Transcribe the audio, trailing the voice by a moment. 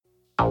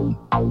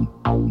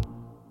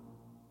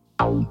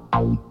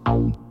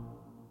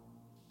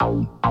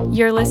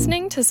You're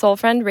listening to Soul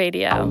Friend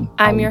Radio.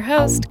 I'm your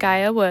host,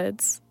 Gaia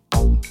Woods.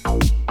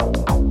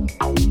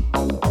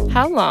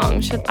 How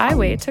long should I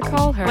wait to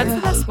call her? What's the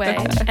best way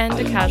to end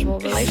a casual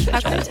relationship? How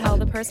can I tell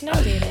the person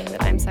I'm dating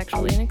that I'm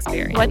sexually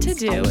inexperienced? What to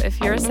do if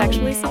you're a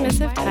sexually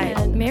submissive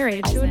type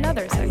married to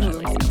another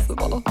sexually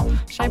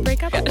submissive? Should I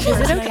break up? Is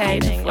it okay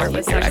to flirt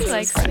with your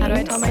ex? How do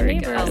I tell my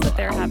neighbors that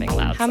they're having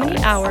loud sex? How many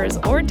hours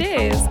or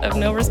days of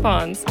no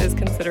response is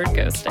considered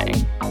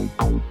ghosting?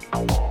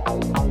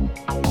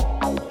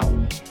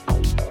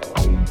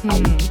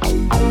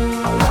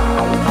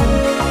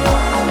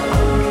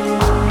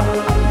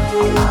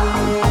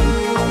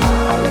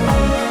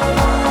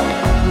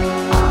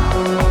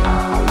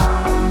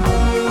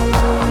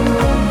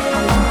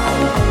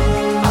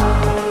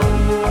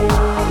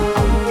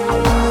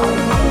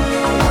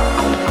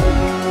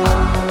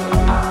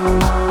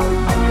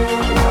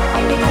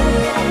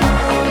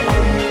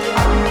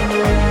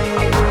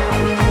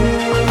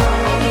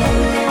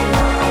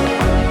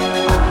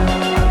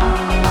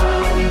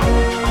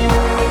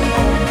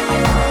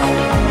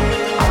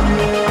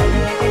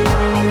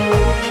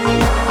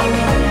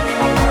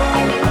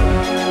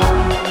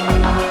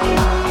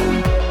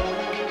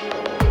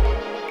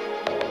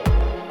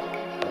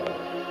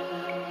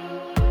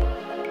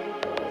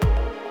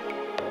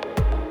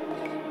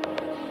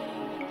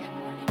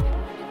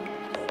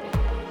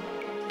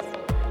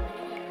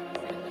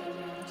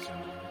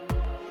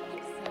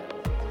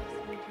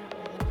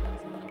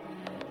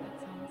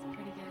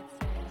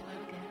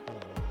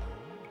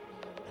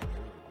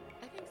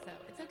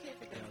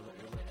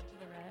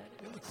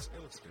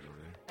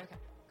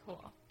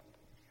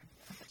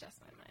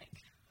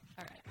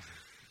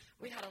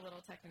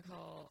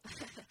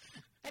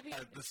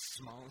 The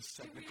smallest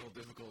technical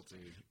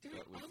difficulty.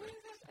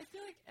 I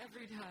feel like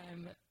every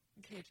time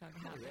K-Chung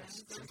happens.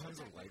 Yes. Sometimes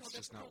the light's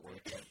just not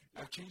working.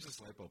 I've changed this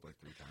light bulb like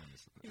 3 times.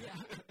 Yeah.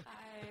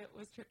 I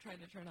was trying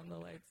to turn on the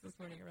lights this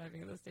morning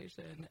arriving at the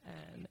station,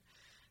 and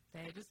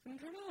they just wouldn't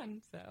turn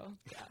on. So,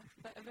 yeah.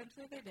 But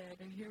eventually they did,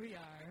 and here we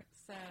are.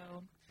 So.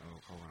 Oh,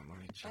 hold on. Let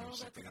me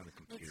change something on the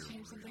computer. Let's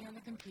change something on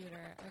the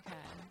computer.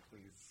 Okay.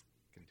 Please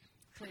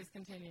continue. Please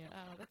continue.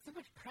 Oh, that's so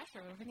much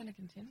pressure. What are we going to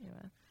continue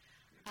with?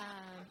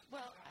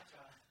 Well,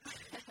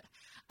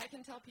 I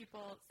can tell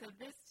people, so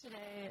this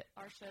today,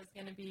 our show is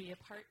going to be a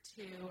part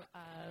 2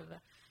 of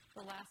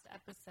the last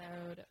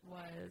episode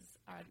was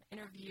an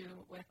interview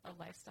with a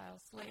lifestyle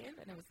slave,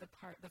 and it was the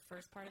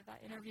first part of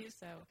that interview.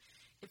 So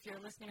if you're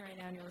listening right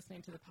now and you're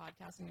listening to the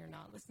podcast and you're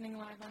not listening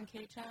live on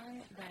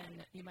K-Chung,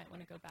 then you might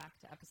want to go back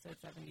to episode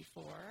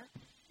 74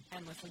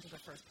 and listen to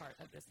the first part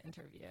of this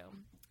interview.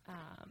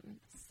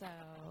 So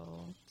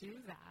do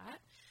that.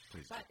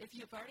 Please. But if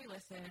you've already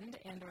listened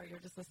and or you're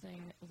just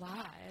listening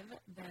live,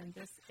 then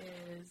this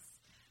is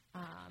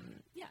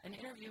an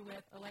interview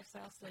with a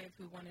lifestyle slave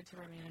who wanted to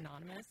remain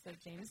anonymous. So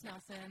James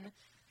Nelson,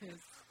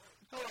 who's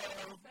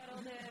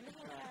settled in,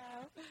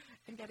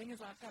 and getting his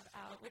laptop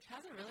out, which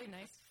has a really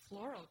nice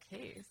floral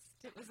case.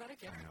 Was that a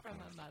gift from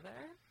a mother?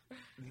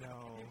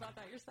 No. You bought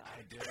that yourself?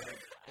 I did.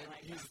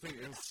 Here's the thing,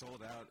 it was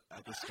sold out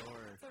at the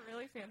store. It's a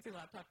really fancy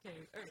laptop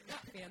case. Or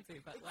not fancy,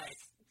 but like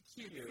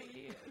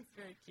cutesy. It's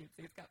very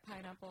cutesy. It's got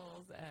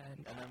pineapples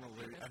and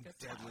I'm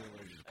deadly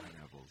allergic to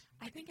pineapples.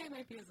 I think I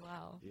might be as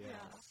well. Yeah.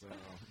 So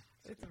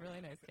it's a really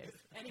nice case.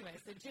 Anyway,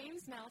 so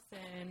James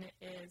Nelson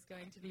is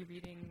going to be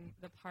reading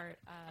the part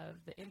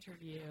of the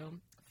interview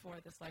for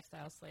this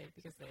lifestyle slave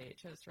because they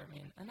chose to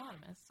remain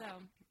anonymous. So,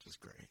 which is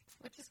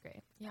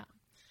great. Yeah.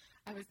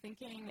 I was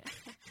thinking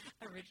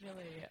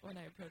originally when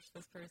I approached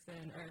this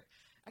person, or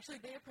actually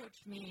they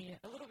approached me,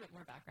 a little bit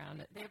more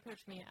background, they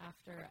approached me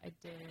after I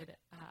did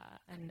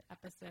an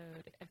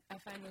episode, I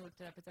finally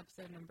looked it up, it's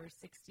episode number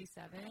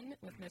 67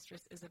 with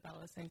Mistress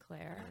Isabella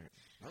Sinclair. Right.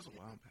 That was a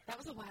while back. That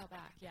was a while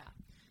back, yeah.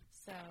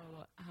 So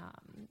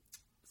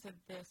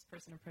this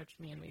person approached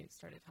me and we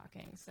started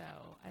talking, so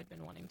I'd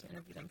been wanting to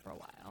interview them for a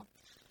while.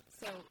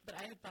 But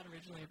I had thought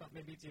originally about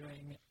maybe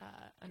doing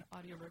an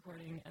audio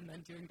recording and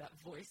then doing that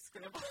voice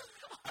scribble.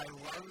 I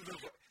love the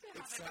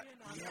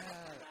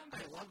I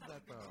love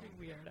that though. It's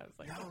weird. I was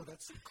like, no,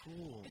 that's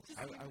cool.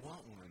 I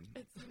want one.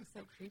 It seems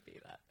so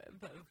creepy that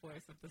the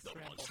voice of the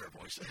scribble. The monster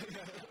voice.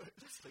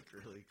 It's like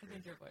really creepy. I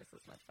think your voice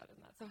is much better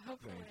than that. So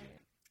hopefully,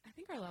 I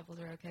think our levels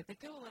are okay. They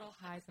go a little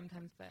high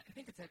sometimes, but I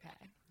think it's okay.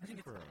 I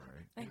think we're all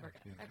right. I think we're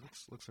good. Yeah, okay.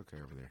 Looks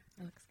okay over there.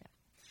 It looks good.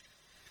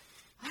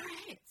 All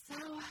right,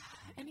 so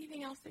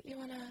anything else that you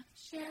want to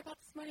share about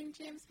this morning,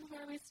 James,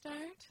 before we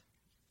start?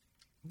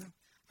 No.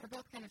 We're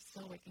both kind of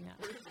still waking up.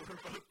 We're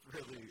both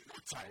really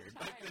tired.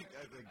 I think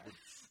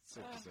it's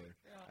safe to say.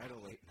 Yeah. I had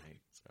a late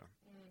night, so.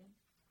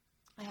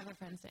 I have a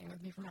friend staying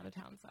with me from out of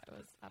town, so I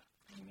was up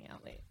hanging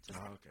out late, just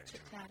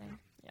chit-chatting.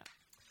 Yeah.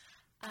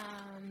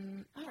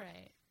 All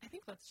right. I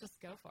think let's just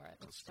go for it.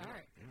 Let's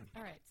start. Yeah.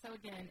 All right. So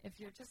again, if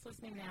you're just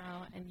listening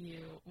now and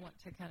you want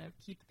to kind of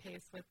keep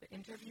pace with the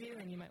interview,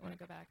 then you might want to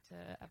go back to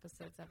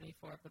episode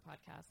 74 of the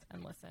podcast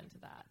and listen to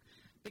that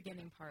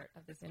beginning part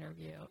of this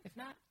interview. If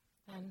not,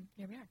 then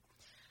here we are.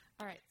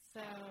 All right. So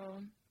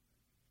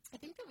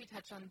we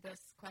touched on this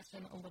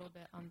question a little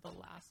bit on the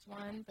last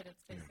one, but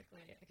it's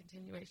basically a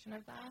continuation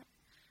of that.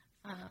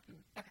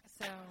 Okay,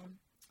 so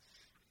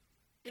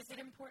is it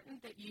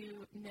important that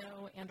you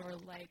know and or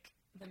like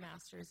the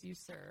masters you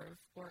serve?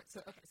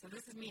 So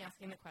this is me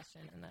asking the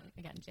question, and then,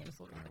 again, James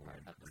will read the part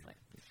about this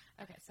later.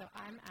 Okay, so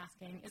I'm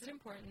asking, is it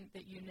important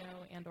that you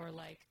know and or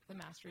like the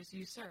masters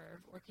you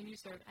serve, or can you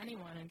serve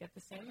anyone and get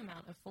the same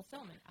amount of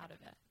fulfillment out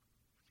of it?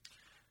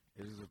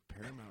 It is of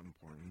paramount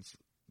importance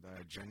that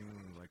I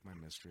genuinely like my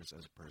mistress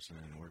as a person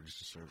in order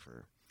to serve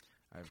her.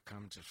 I have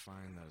come to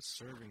find that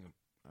serving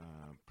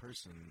a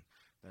person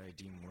that I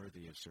deem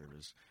worthy of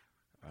service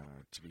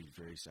to be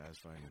very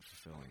satisfying and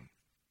fulfilling.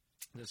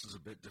 This is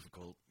a bit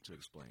difficult to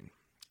explain.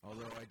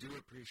 Although I do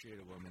appreciate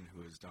a woman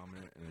who is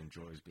dominant and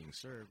enjoys being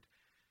served,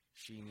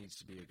 she needs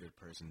to be a good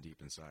person deep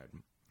inside.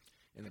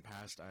 In the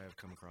past, I have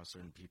come across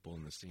certain people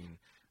in the scene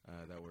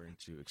that were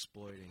into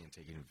exploiting and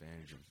taking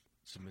advantage of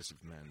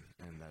submissive men,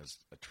 and that is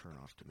a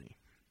turn-off to me.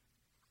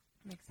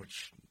 Makes sense.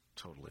 Which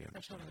totally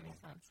understandable. That totally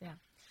makes sense, yeah.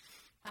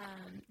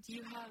 Do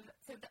you have,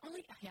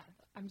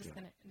 I'm just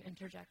going to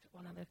interject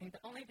one other thing.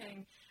 The only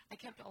thing, I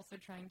kept also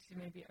trying to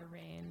maybe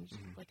arrange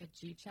like a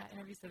G-chat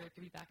interview so there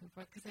could be back and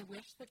forth, because I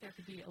wish that there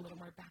could be a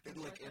little more back and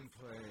forth. Like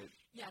input.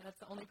 Yeah,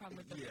 that's the only problem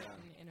with the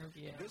written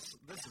interview. This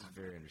is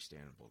very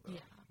understandable, though.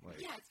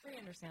 Yeah. It's very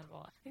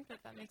understandable. I think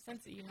that makes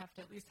sense that you have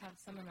to at least have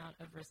some amount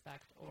of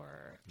respect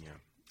or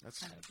that's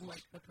kind of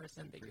like the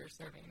person that you're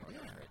serving in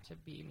order for it to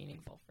be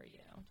meaningful for you.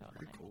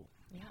 Totally. Very cool.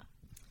 Yeah.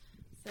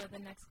 So the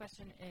next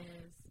question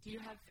is, do you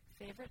have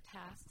favorite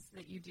tasks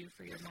that you do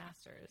for your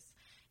masters?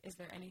 Is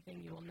there anything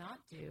you will not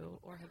do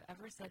or have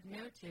ever said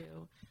no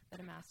to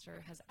that a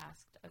master has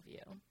asked of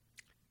you?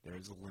 There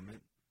is a limit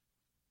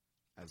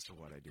as to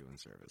what I do in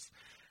service.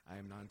 I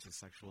am not into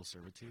sexual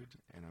servitude,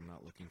 and I'm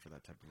not looking for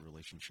that type of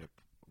relationship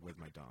with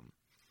my dom.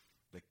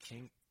 The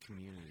kink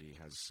community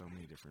has so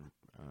many different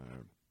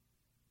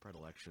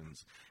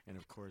predilections, and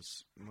of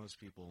course, most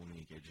people only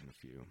engage in a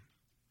few.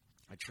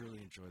 I truly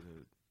enjoy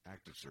the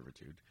act of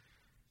servitude.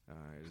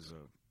 It is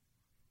a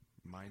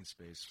mind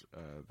space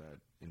that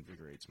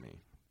invigorates me.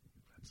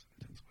 That's an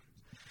intense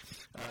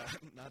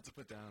one. Not to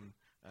put down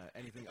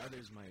anything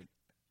others might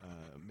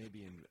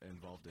be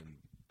involved in,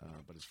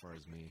 but as far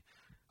as me,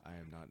 I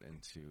am not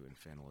into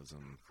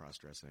infantilism,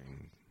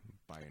 cross-dressing,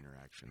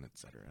 bi-interaction,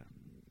 etc.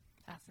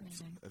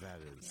 Fascinating.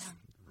 That is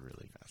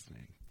really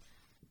fascinating.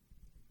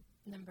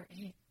 Number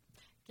 8.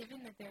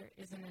 Given that there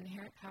is an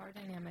inherent power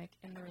dynamic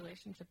in the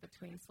relationship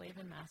between slave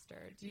and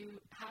master,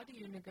 how do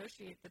you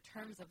negotiate the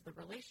terms of the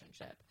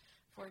relationship?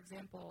 For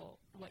example,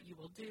 what you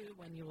will do,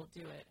 when you will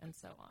do it, and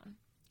so on.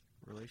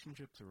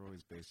 Relationships are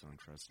always based on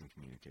trust and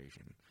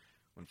communication.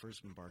 When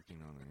first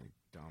embarking on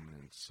a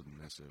dominant,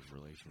 submissive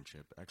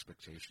relationship,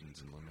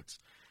 expectations and limits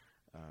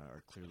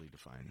are clearly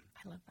defined.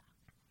 I love that.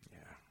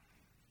 Yeah.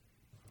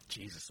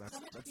 Jesus,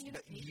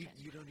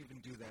 you don't even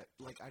do that.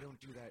 Like, I don't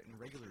do that in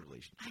regular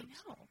relationships. I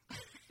know.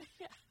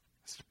 Yeah.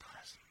 It's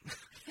depressing.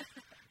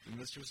 The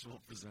mistress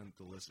will present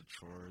the list of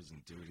chores and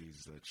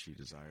duties that she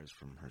desires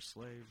from her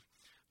slave.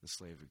 The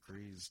slave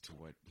agrees to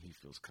what he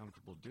feels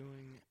comfortable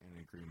doing, and an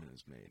agreement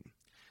is made.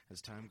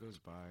 As time goes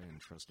by and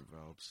trust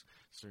develops,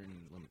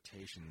 certain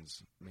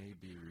limitations may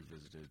be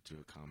revisited to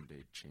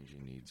accommodate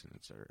changing needs and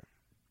etc.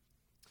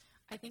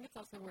 I think it's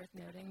also worth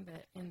noting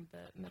that in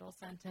the middle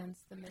sentence,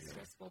 the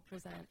mistress will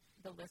present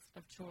the list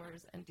of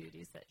chores and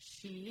duties that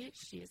she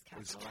is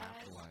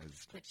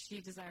capitalized, that she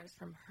desires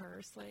from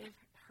her slave.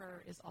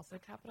 Her is also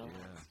capitalized.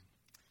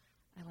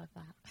 Yeah. I love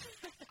that.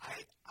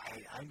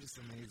 I'm just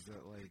amazed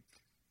that,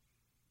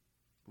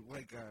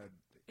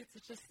 it's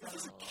just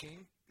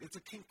it's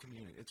a kink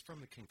community. It's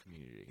from the kink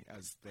community,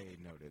 as they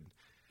noted.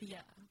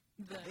 Yeah.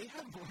 They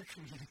have more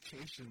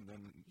communication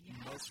than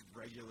most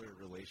regular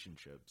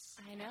relationships.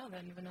 I know,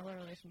 than vanilla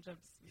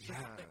relationships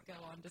that go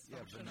on dysfunctionally.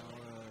 Yeah, vanilla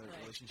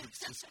relationships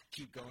just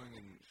keep going,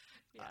 and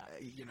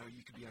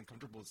you could be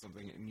uncomfortable with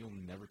something, and you'll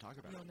never talk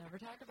about it. You'll never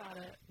talk about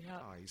it. Yeah.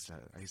 Oh, I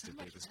used to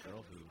date this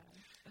girl who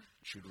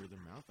chewed with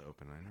her mouth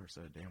open. I never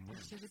said a damn word.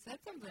 You should have said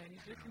something. You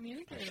should have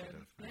communicated.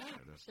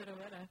 Should have,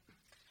 would have.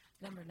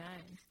 Number 9.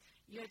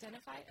 You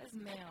identify as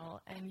male,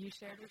 and you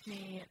shared with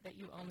me that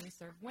you only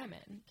serve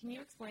women. Can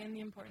you explain the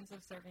importance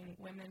of serving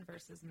women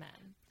versus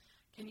men?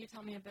 Can you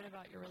tell me a bit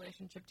about your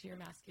relationship to your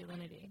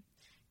masculinity?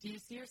 Do you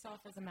see yourself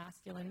as a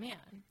masculine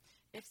man?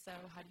 If so,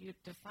 how do you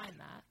define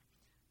that?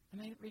 Am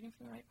I reading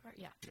from the right part?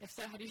 Yeah. If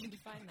so, how do you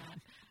define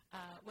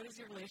that? What is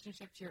your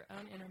relationship to your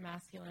own inner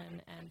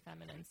masculine and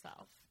feminine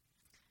self?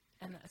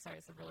 And sorry,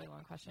 it's a really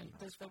long question.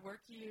 Does the work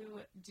you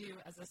do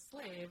as a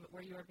slave,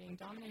 where you are being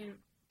dominated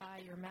by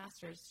your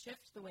masters,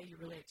 shift the way you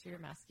relate to your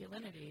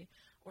masculinity,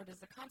 or does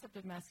the concept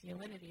of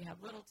masculinity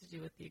have little to do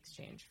with the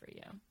exchange for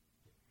you?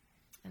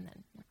 And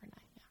then number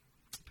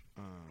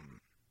 9,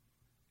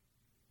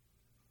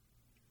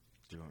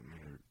 do you want me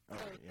to? Oh,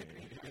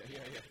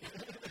 yeah.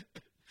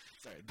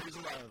 Sorry, there's a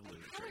lot of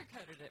literature.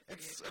 Color-coded it for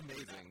It's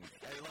amazing.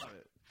 I love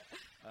it.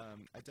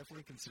 I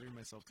definitely consider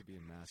myself to be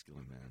a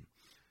masculine man.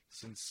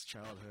 Since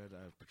childhood,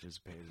 I've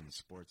participated in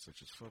sports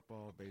such as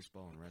football,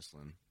 baseball, and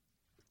wrestling.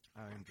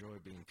 I enjoy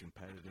being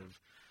competitive,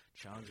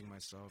 challenging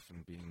myself,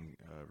 and being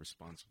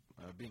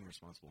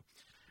responsible.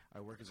 I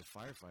work as a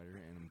firefighter,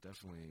 and I'm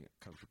definitely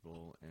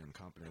comfortable and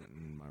competent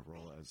in my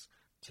role as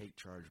take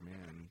charge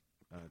man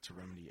to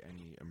remedy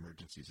any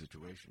emergency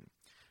situation.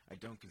 I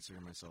don't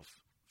consider myself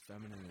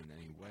feminine in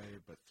any way,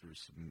 but through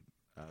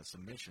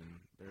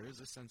submission, there is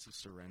a sense of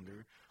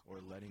surrender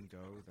or letting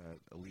go that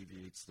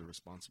alleviates the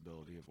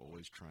responsibility of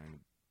always trying to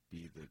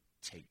be the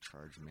take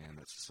charge man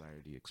that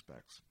society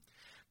expects.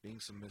 Being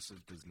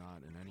submissive does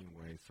not in any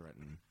way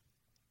threaten.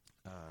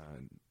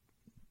 Sorry,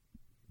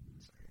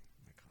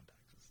 my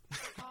contact is.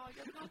 Oh,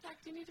 your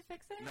contact, do you need to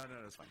fix it? No,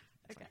 that's fine.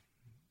 It's okay. Fine.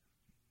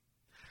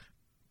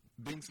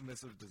 Being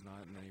submissive does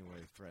not in any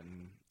way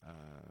threaten,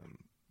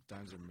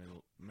 times or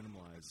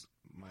minimalize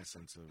my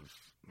sense of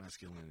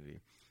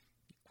masculinity.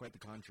 Quite the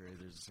contrary,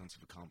 there's a sense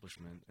of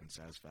accomplishment and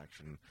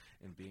satisfaction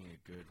in being a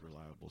good,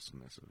 reliable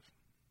submissive.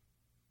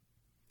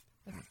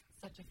 That's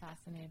such a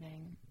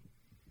fascinating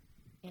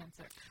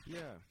answer.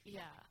 Yeah.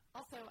 Yeah.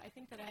 Also, I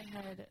think that I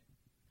had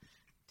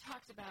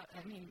talked about,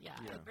 I'd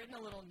written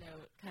a little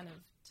note kind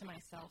of to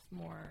myself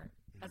more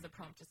as a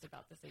prompt just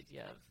about this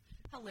idea of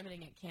how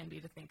limiting it can be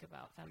to think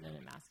about feminine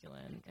and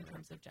masculine in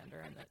terms of gender,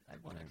 and that I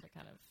wanted to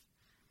kind of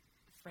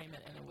frame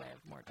it in a way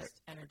of more just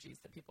energies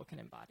that people can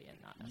embody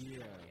and not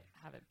necessarily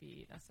have it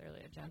be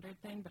necessarily a gendered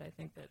thing, but I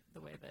think that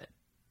the way that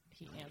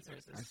he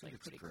answers is like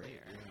pretty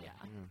clear. Yeah.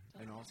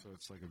 And also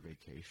it's like a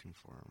vacation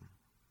for him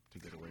to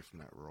get away from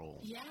that role.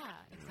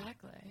 Yeah,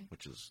 exactly.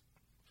 Which is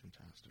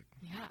fantastic.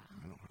 Yeah.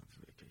 I don't have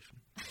a vacation.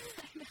 I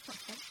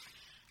know.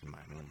 In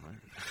my own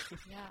mind.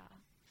 Yeah.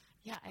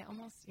 Yeah,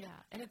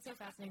 and it's so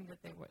fascinating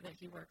that that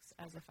he works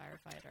as a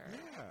firefighter.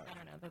 Yeah. I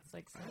don't know, that's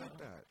like so. I like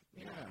that.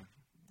 Yeah.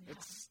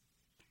 It's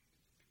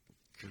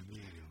could be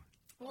anyway.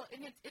 Well,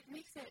 and it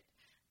makes it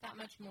that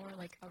much more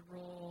like a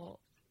role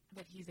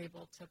that he's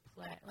able to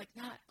play. Like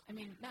not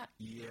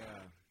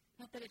Yeah.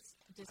 Not that it's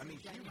he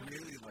disingenuous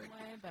really in some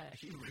way, but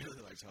he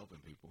really likes helping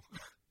people.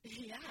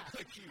 Yeah.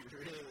 Like he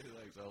really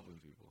likes helping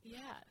people.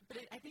 Yeah, but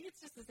I think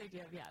it's just this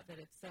idea of that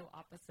it's so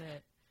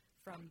opposite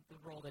from the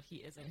role that he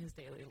is in his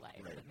daily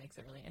life that makes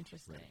it really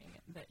interesting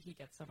that he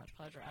gets so much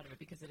pleasure out of it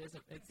because it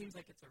seems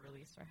like it's a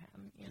release for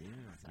him. You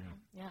know?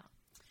 Yeah.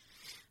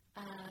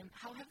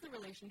 How have the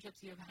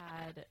relationships you've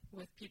had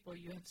with people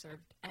you have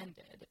served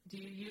ended? Do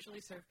you usually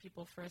serve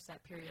people for a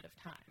set period of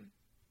time?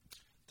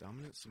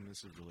 Dominant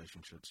submissive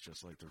relationships,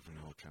 just like the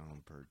vanilla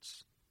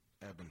counterparts,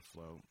 ebb and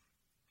flow.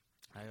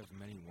 I have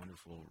many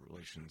wonderful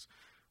relations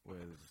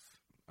with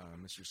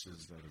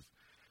mistresses that have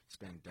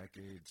spanned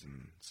decades,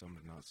 and some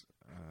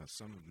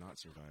have not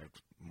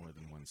survived more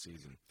than one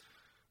season.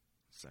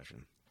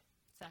 Session.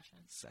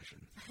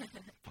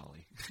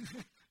 Polly.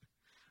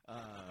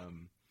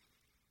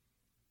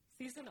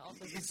 Season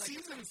also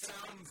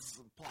sounds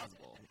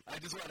plausible. I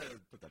just want to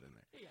put that in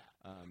there.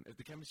 Yeah. If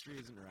the chemistry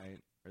isn't right,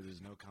 or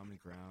there's no common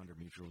ground or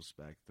mutual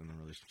respect, then the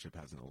relationship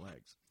has no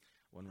legs.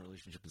 One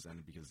relationship has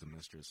ended because the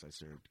mistress I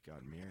served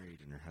got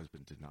married and her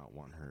husband did not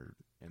want her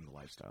in the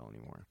lifestyle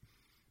anymore.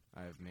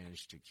 I have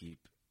managed to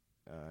keep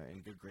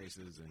in good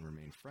graces and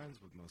remain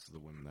friends with most of the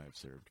women that I've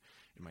served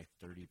in my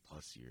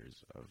 30-plus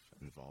years of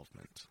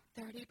involvement.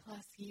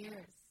 30-plus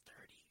years.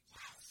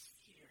 30-plus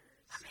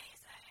years.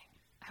 Amazing.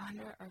 I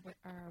wonder,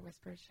 are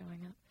whispers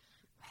showing up?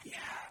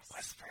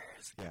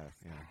 Whispers. Yeah.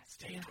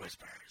 Stage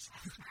whispers.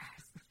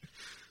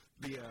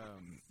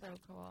 So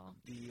cool.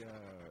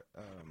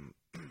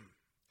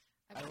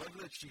 I love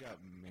that she got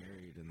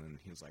married and then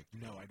he was like,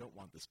 no, I don't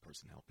want this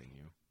person helping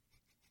you.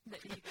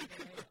 That you got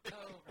married?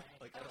 Oh,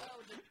 right. Like,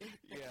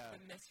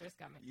 the mistress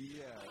got married.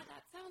 Yeah. Oh,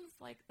 that sounds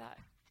like that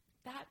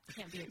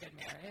can't be a good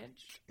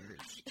marriage.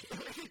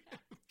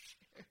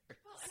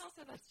 Well, and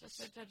also that's just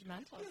so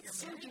judgmental. If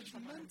you're married to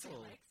someone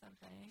who likes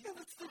something. Yeah,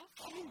 that's the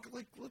king.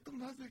 Like, let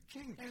them have their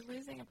king. They're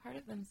losing a part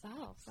of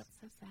themselves. That's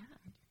so sad.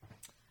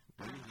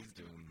 Maybe he's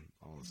doing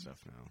all the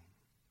stuff now.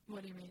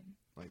 What do you mean?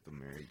 Like the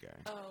married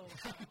guy. Oh.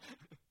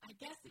 I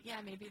guess,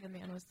 maybe the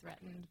man was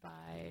threatened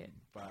by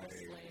the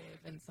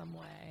slave in some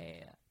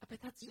way. But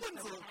that's just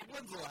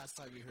when's the last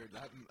time you heard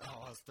that?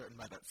 Oh, I was threatened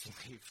by that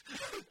slave.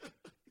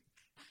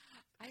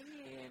 I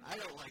mean... I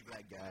don't like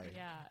that guy.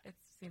 Yeah, it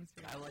seems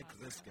to be... I like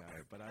this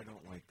guy, but I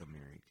don't like the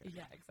married guy.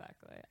 Yeah,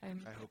 exactly.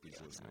 I hope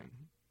he's listening.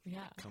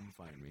 Yeah. Come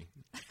find me.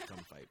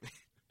 Come fight me.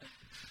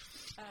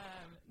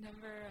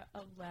 Number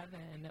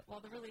 11. While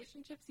the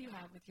relationships you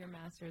have with your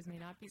masters may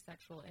not be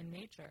sexual in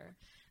nature,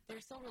 there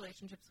are still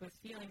relationships with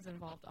feelings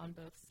involved on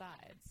both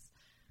sides.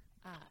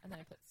 And then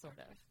I put sort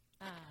of.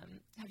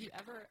 Have you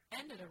ever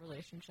ended a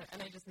relationship?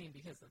 And I just mean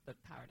because of the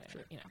power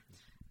dynamic,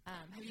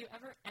 have you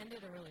ever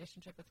ended a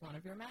relationship with one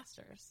of your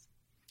masters?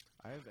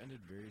 I have ended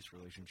various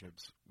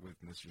relationships with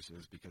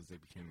mistresses because they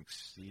became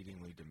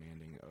exceedingly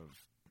demanding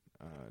of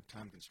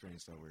time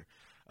constraints that were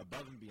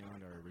above and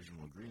beyond our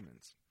original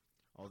agreements.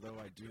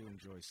 Although I do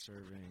enjoy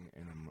serving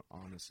and I'm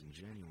honest and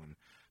genuine,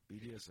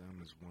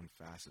 BDSM is one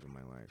facet of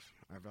my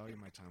life. I value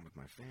my time with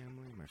my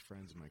family, my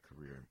friends, and my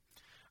career.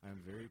 I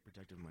am very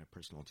protective of my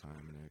personal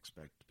time, and I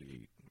expect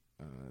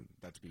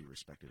that to be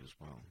respected as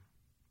well.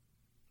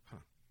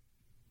 Huh.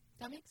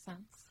 That makes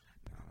sense.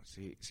 No,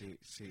 see.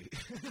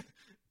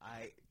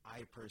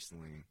 I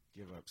personally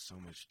give up so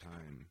much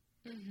time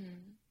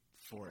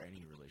for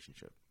any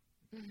relationship.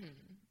 Mm-hmm.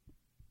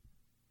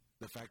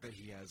 The fact that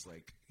he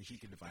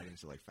can divide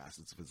into like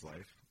facets of his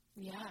life.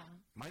 Yeah.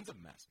 Mine's a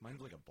mess.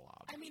 Mine's like a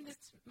blob. I mean, this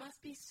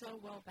must be so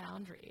well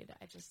boundaried.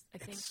 I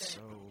think that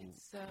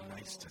it's so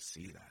nice to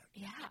see that.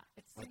 Yeah,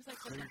 it seems like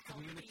clear such a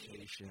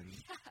communication.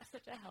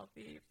 Such a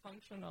healthy,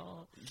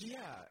 functional.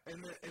 Yeah,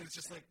 and it's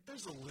just like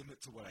there's a limit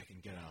to what I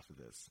can get off of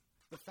this.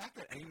 The fact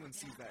that anyone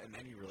sees that in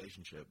any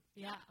relationship,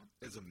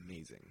 is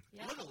amazing.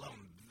 Yeah. Let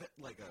alone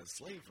like a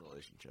slave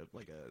relationship,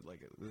 like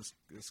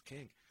this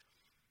kink.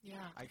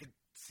 Yeah, I could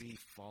see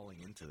falling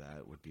into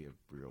that would be a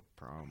real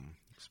problem,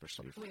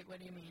 especially if... Wait, what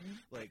do you mean?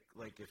 Like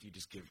if you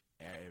just give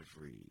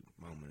every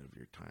moment of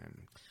your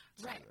time.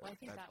 Right, well, I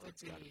think that would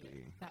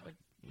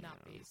not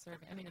be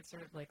serving. I mean, it's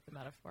sort of like the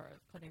metaphor of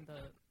putting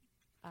the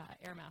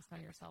air mask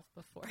on yourself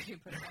before you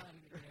put it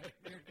on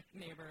your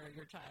neighbor or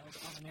your child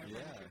on an airplane.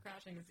 If you're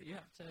crashing, so you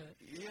have to...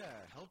 Yeah,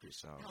 help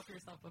yourself. Help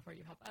yourself before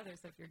you help others.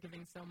 So if you're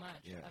giving so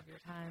much of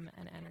your time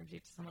and energy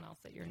to someone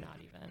else that you're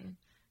not even...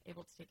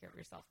 able to take care of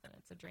yourself, then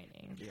it's a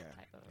draining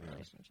type of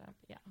relationship.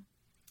 Yeah.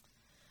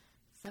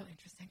 So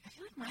interesting. I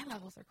feel like my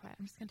levels are quiet.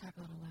 I'm just going to talk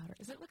a little louder.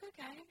 Does it look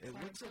okay? It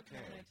looks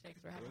okay.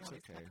 It looks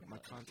okay.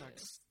 My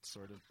contact's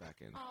sort of back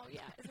in. Oh,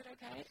 yeah. Is it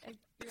okay?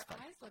 Your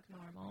eyes look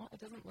normal.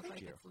 It doesn't look like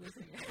it's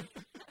losing your...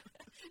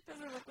 It doesn't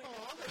look like...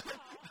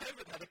 I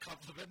haven't had a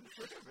compliment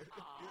forever.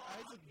 Your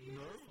eyes look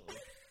normal.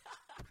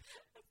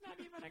 That's not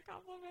even a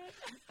compliment.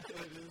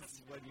 It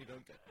is when you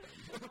don't get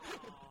them.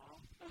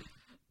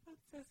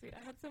 So sweet.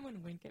 I had someone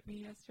wink at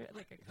me yesterday,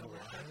 like a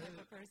coworker type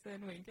of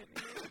person wink at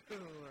me.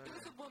 It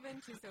was a woman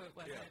too, so it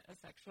wasn't a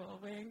sexual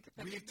wink.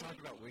 We've talked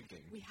about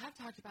winking. We have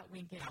talked about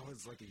winking. That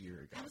was like a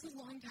year ago. That was a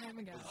long time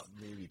ago.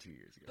 Maybe 2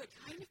 years ago. But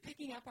kind of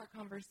picking up our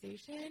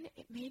conversation,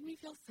 it made me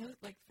feel so,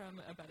 like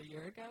from about a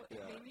year ago, it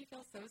made me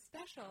feel so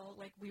special.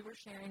 Like we were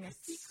sharing a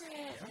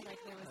secret, or like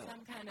there was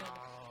some kind of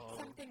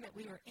something that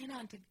we were in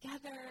on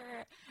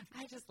together.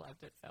 I just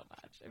loved it so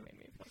much. It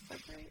made me feel so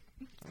great.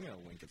 I'm going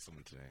to wink at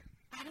someone today.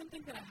 I don't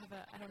think that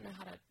I don't know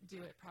how to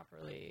do it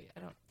properly. I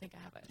don't think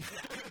I have it.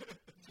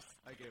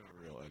 I gave a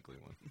real ugly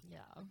one.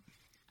 Yeah.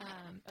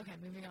 Okay,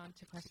 moving on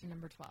to question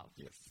number 12.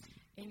 Yes.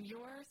 In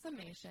your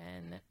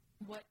summation,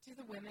 what do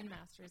the women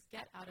masters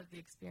get out of the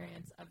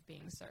experience of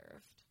being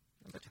served?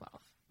 Number 12.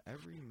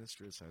 Every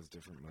mistress has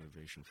different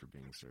motivation for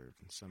being served.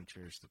 Some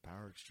cherish the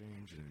power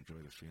exchange and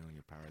enjoy the feeling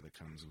of power that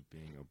comes with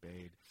being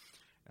obeyed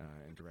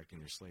and directing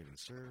their slave in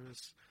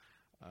service.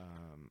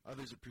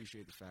 Others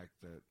appreciate the fact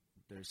that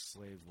their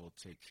slave will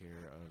take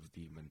care of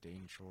the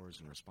mundane chores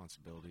and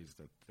responsibilities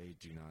that they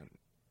do not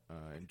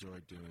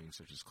enjoy doing,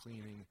 such as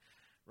cleaning,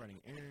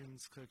 running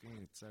errands,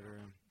 cooking, etc.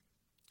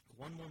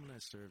 One woman I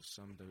served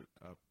summed it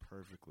up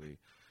perfectly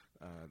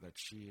that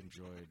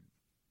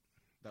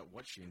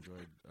what she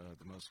enjoyed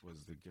the most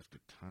was the gift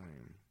of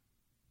time.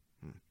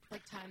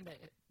 Like time that...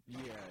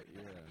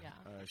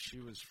 She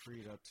was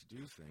freed up to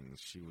do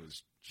things.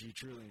 She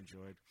truly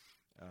enjoyed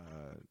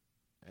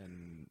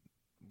and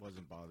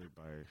wasn't bothered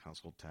by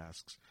household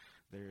tasks.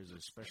 There's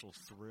a special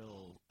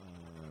thrill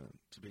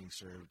to being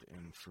served,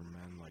 and for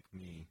men like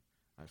me,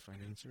 I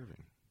find it in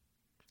serving.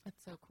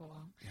 That's so cool.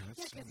 Yeah,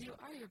 because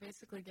you're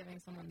basically giving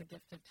someone the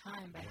gift of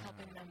time by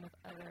helping them with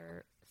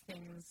other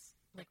things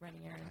like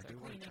running errands or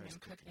cleaning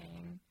and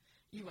cooking.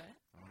 You what?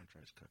 I want to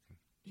try his cooking.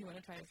 You want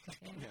to try his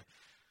cooking? Yeah.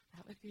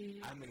 That would be...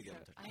 I'm going to get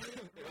into I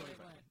really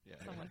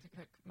want someone to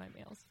cook my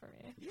meals for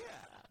me.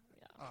 Yeah.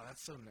 Oh,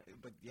 that's so nice.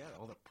 But yeah,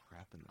 all the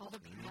prep and all the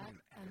prep and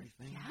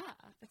everything.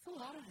 It's a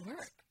lot of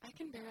work. I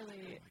can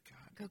barely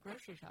go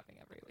grocery shopping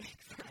every week.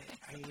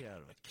 I ate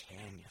out of a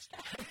can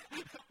yesterday.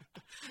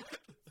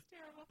 It's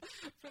terrible.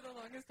 For the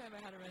longest time, I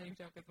had a running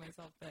joke with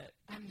myself that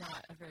I'm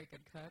not a very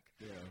good cook.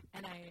 Yeah.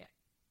 And I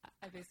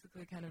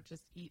basically kind of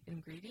just eat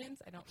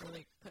ingredients. I don't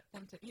really put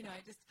them to, I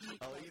just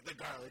eat. I'll eat the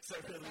garlic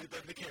separately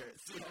than the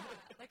carrots. Yeah,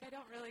 like I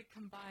don't really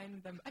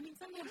combine them. I mean,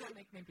 sometimes I'll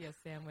make maybe a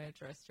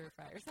sandwich or a stir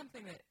fry or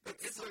something that...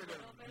 It's sort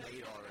of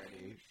made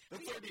already.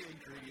 That's all the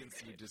ingredients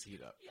you just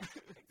heat up. Yeah,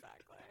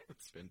 exactly.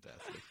 That's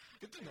fantastic.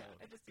 Good to know.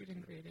 I just eat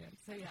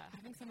ingredients. So yeah,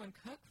 having someone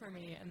cook for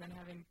me and then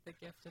having the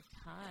gift of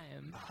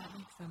time, that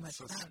makes so much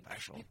sense. So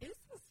special. It is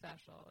so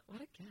special.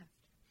 What a gift.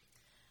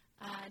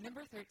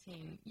 Number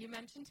 13, you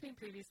mentioned to me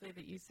previously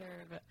that you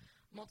serve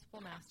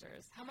multiple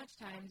masters. How much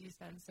time do you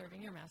spend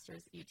serving your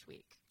masters each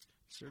week?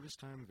 Service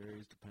time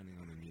varies depending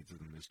on the needs of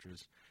the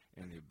mistress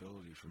and the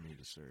ability for me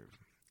to serve.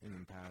 In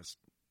the past,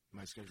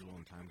 my schedule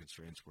and time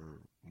constraints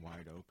were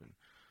wide open.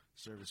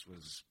 Service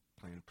was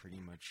planned pretty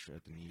much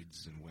at the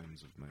needs and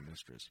whims of my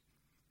mistress.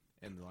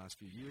 In the last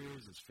few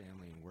years, as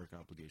family and work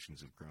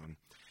obligations have grown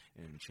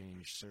and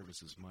changed,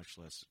 service is much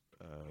less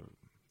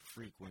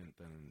frequent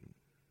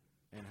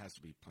and has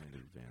to be planned in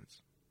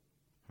advance.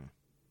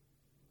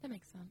 That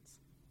makes sense.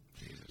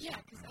 Jesus. Yeah,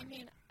 because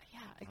again...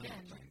 I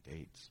don't plan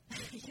dates.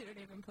 You don't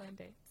even plan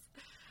dates.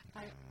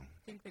 I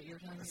think that you're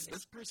telling me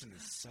this person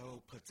is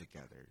so put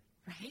together.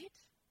 Right?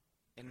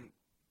 And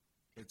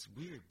it's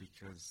weird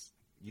because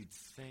you'd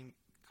think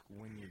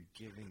when you're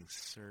giving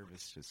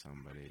service to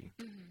somebody,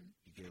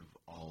 you give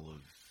all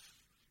of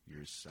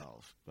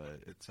yourself, but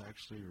it's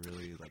actually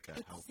really like a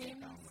healthy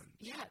balance.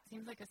 Yeah, it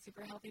seems like a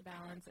super healthy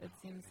balance. It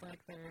seems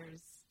like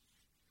there's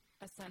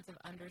a sense of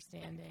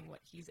understanding what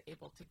he's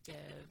able to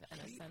give and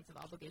a sense of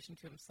obligation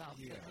to himself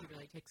that he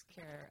really takes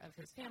care of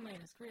his family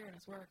and his career and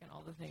his work and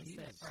all the things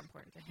that are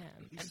important to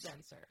him and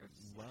then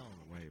serves. Well, in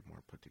a way,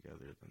 more put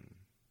together than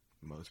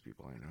most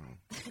people I know.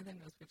 Than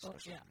most people,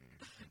 yeah.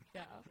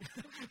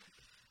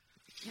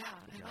 Yeah,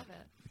 I love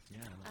it.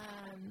 Yeah.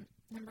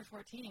 Number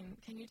 14,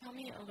 can you tell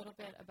me a little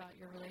bit about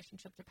your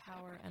relationship to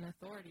power and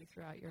authority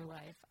throughout your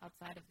life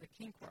outside of the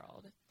kink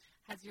world?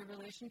 Has your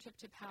relationship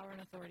to power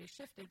and authority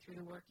shifted through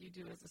the work you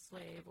do as a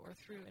slave or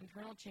through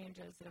internal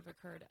changes that have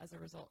occurred as a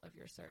result of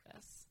your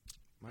service?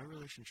 My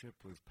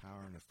relationship with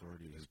power and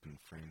authority has been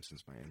framed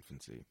since my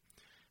infancy.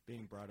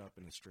 Being brought up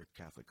in a strict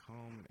Catholic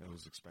home, it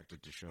was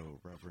expected to show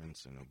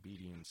reverence and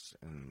obedience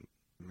in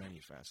many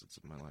facets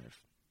of my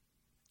life.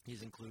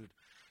 These include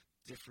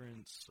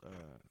deference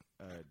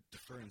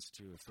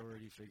to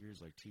authority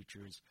figures like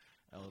teachers,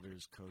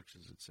 elders,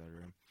 coaches,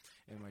 etc.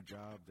 In my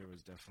job, there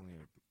was definitely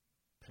a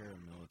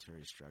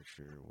paramilitary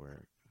structure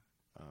where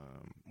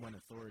when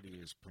authority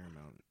is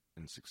paramount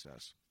in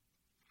success.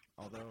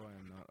 Although I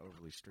am not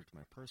overly strict in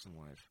my personal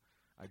life,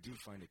 I do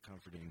find it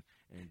comforting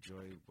and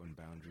enjoy when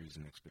boundaries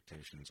and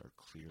expectations are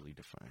clearly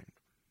defined.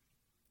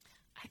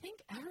 I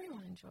think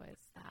everyone enjoys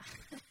that.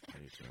 I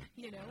do too.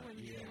 When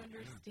you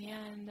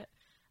understand...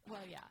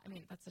 Well, yeah, I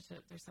mean,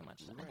 there's so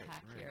much to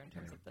unpack here in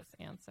terms of this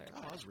answer.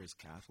 Oh, I was raised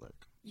Catholic.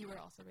 You were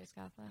also raised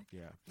Catholic?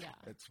 Yeah. Yeah.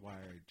 That's why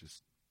I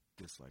just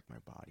dislike my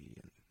body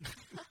and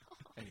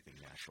anything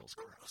natural is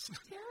gross.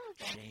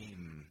 Terrible.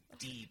 Shame.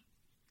 Deep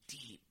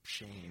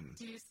shame.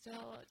 Do you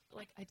still,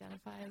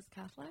 identify as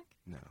Catholic?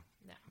 No.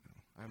 No.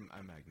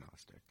 I'm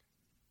agnostic.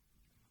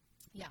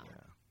 Yeah.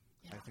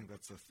 I think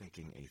that's a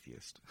thinking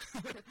atheist.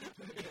 As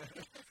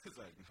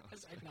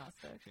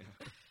agnostic.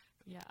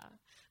 Yeah.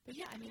 But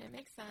yeah, I mean, it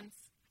makes sense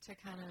to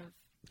kind of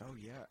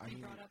be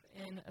brought up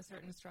in a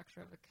certain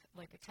structure of a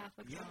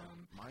Catholic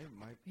home. My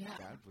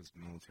dad was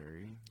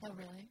military. Oh,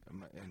 really?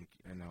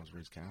 And I was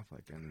raised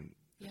Catholic, and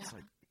it's Yeah.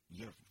 like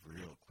you have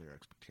real clear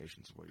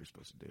expectations of what you're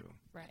supposed to do.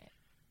 Right.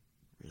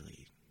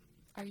 Really.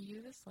 Are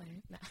you the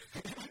slave? No.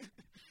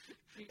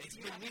 It's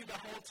been me the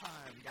whole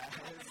time, guys.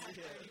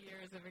 30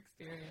 years of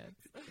experience.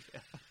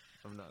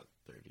 I'm not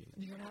 30.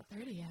 You're not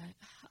 30 yet.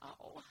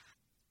 Oh.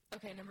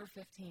 Okay, number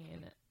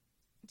 15.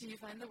 Do you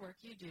find the work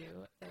you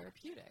do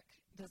therapeutic?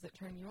 Does it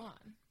turn you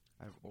on?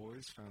 I've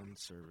always found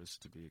service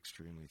to be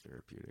extremely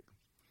therapeutic.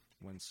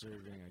 When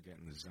serving, I get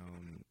in the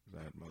zone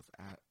that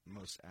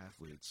most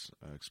athletes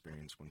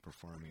experience when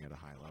performing at a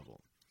high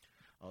level.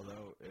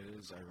 Although it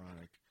is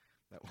ironic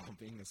that while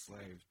being a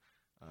slave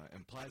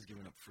implies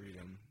giving up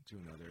freedom to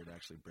another, it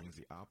actually brings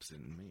the opposite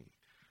in me.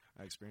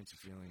 I experience a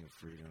feeling of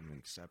freedom and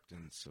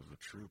acceptance of a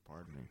true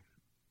part of me.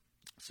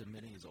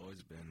 Submitting has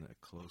always been a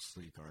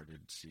closely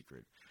guarded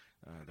secret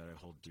that I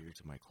hold dear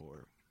to my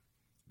core.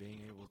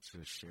 Being able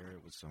to share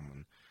it with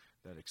someone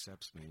that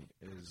accepts me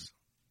is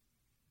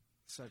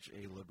such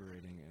a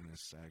liberating and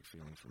ecstatic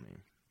feeling for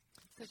me.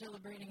 Such a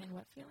liberating and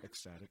what feeling?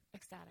 Ecstatic.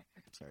 Ecstatic.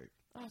 Sorry.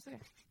 Oh, it's okay.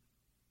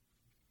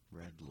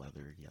 Red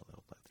leather,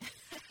 yellow leather.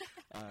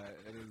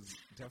 It is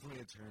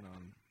definitely a turn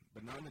on,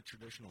 but not in the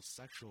traditional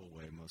sexual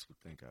way most would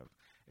think of.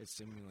 It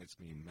stimulates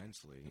me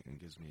mentally and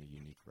gives me a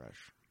unique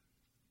rush.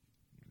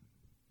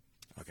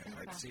 Okay, I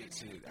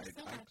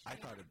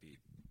thought it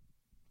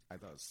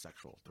was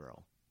sexual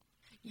thrill.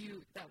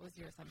 That was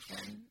your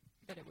assumption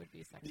that it would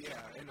be sexual.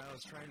 Yeah, and I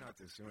was trying not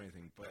to assume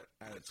anything, but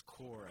at its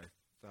core, I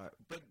thought,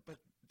 but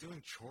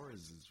doing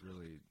chores is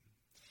really.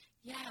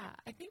 Yeah,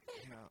 I think that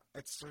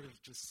it's sort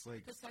of just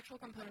like the sexual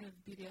component of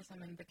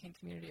BDSM and the kink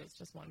community is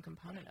just one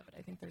component of it.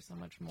 I think there's so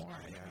much more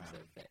in terms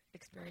of the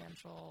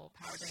experiential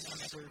power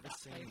dynamic,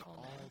 servicing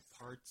all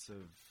parts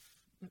of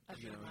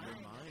your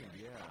mind,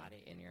 your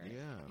body, and your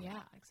exactly.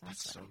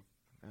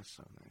 That's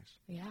so nice.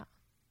 Yeah.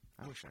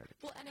 I wish I did.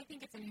 Well, and I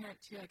think it's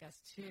inherent too, I guess,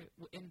 too,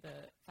 in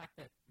the fact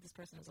that this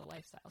person is a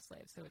lifestyle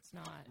slave. So it's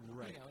not,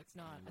 it's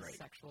not a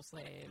sexual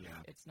slave.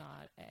 Yeah. It's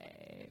not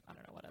I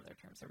don't know what other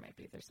terms there might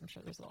be. I'm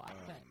sure there's a lot,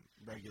 but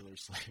regular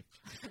slave.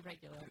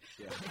 Regular.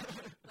 Yeah.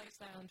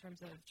 Lifestyle in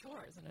terms of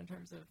chores and in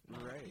terms of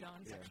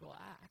non-sexual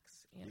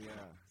acts.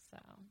 Yeah. So,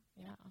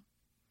 yeah.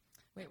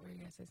 Wait, were you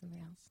going to say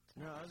something else?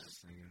 No, I was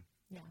just thinking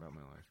about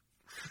my life.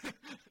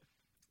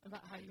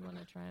 About how you want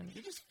to try and...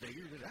 You just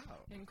figured it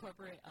out.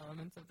 Incorporate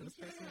elements of this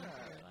person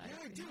into your life.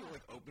 Yeah, I do,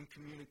 with open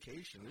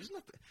communication. There's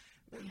nothing...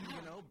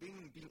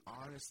 being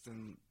honest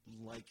and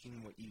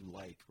liking what you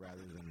like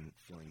rather than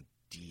feeling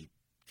deep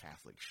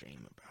Catholic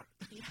shame about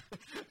it. Yeah.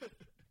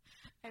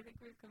 I think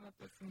we've come up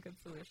with some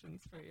good solutions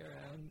for your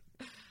own,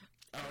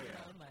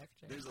 own life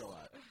change. There's a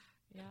lot.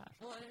 Yeah.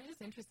 Well, it is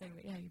interesting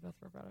that, you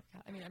both were brought up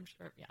Catholic. I mean, I'm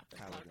sure, there's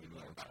a lot of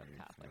people who are brought up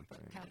Catholic,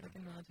 but Catholic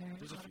and military,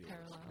 there's a lot of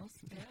parallels.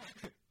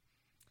 Yeah.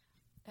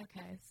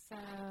 Okay, so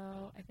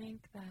I think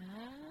that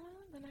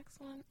the next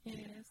one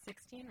is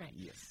 16, right?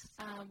 Yes.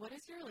 What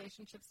is your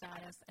relationship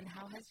status, and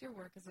how has your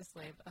work as a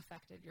slave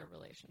affected your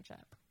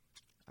relationship?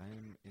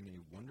 I'm in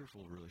a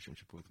wonderful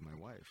relationship with my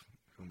wife,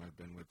 whom I've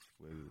been with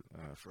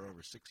for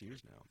over 6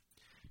 years now.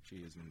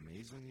 She is an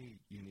amazingly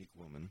unique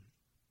woman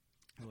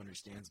who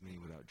understands me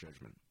without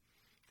judgment.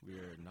 We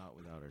are not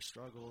without our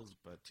struggles,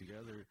 but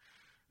together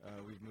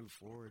we've moved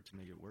forward to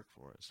make it work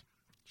for us.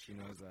 She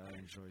knows that I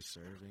enjoy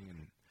serving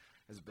and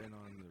has been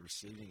on the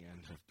receiving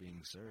end of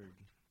being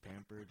served,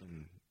 pampered,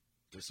 and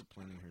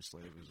disciplining her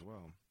slave as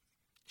well.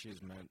 She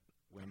has met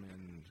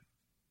women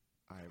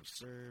I have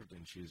served,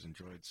 and she's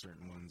enjoyed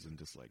certain ones and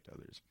disliked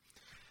others.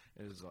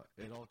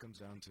 It all comes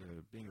down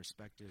to being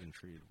respected and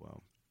treated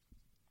well.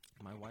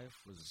 My wife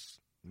was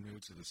new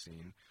to the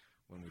scene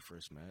when we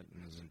first met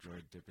and has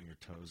enjoyed dipping her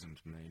toes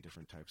into many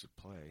different types of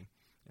play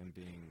and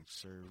being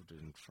served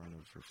in front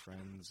of her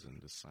friends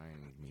and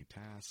assigning me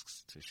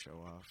tasks to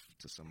show off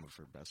to some of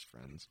her best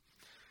friends.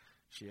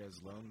 She has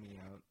loaned me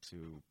out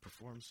to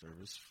perform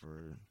service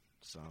for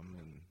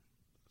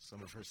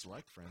some of her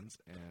select friends,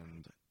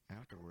 and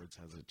afterwards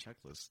has a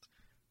checklist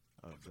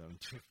of them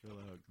to fill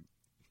out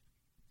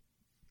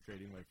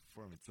creating my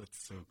performance.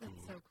 That's so cool.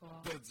 That's so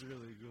cool. That's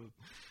really cool.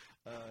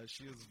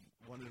 She is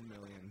one in a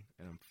million,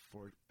 and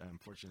I'm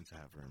fortunate to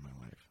have her in my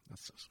life.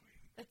 That's so sweet.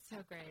 It's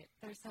so great.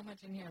 There's so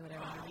much in here that I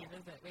want to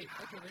revisit. Wait,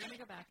 okay, we're going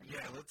to go back.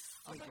 Let's...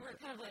 Also, we're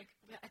kind of like,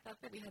 I thought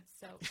that we had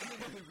so... It's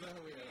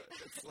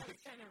like...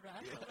 It's kind of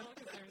rough a little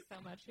because there's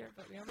so much here,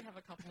 but we only have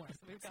a couple more,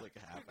 so we've got, like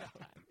a half hour.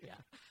 Time. Yeah.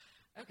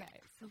 Okay,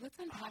 so let's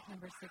unpack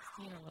number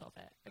 16 a little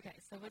bit. Okay,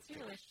 so what's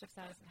your relationship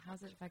status and how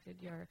has it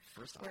affected your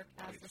work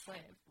as a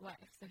slave?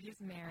 Wife. So he's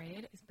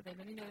married, but they've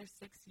been together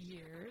 6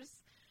 years.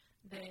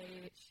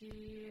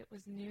 She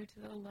was new to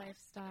the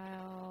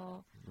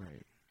lifestyle.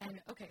 Right. And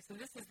okay, so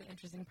this is the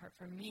interesting part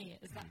for me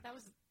is that that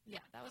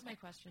was my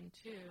question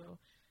too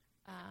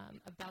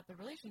about the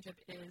relationship.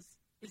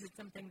 Is it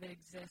something that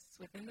exists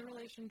within the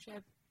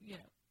relationship,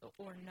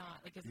 or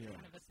not? Like, is it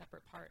kind of a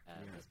separate part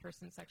of this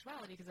person's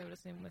sexuality? Because I would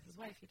assume with his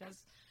wife,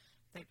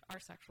 they are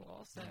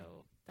sexual. So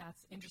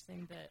that's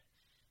interesting that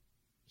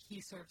he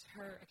serves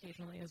her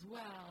occasionally as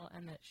well,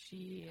 and that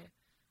she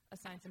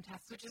assigns some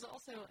tasks, which is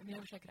also, I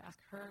wish I could ask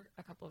her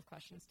a couple of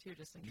questions too,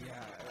 just in terms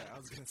of... I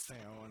was going to say,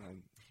 I want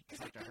to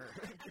talk to her.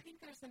 I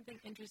think there's something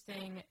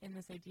interesting in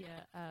this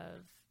idea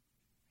of,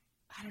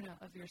 I don't know,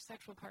 of your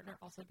sexual partner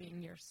also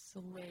being your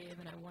slave,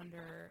 and I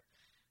wonder,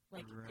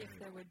 if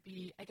there would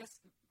be, I guess,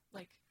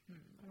 what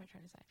am I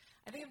trying to say?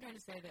 I think I'm trying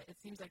to say that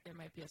it seems like there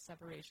might be a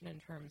separation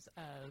in terms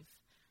of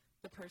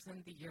the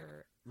person that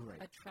you're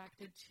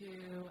attracted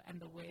to and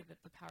the way that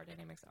the power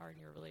dynamics are in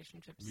your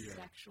relationship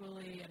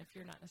sexually, and if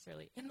you're not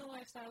necessarily in the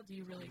lifestyle, do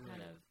you really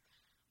kind of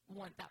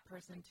want that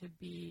person to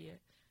be,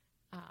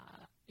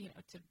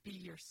 to be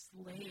your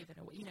slave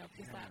in a way,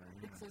 because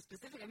it's so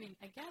specific.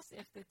 I guess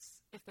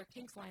if their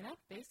kinks line up,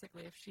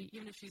 basically,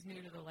 even if she's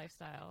new to the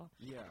lifestyle,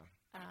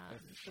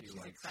 but she's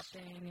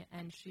accepting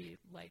and she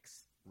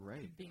likes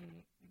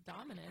being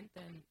dominant,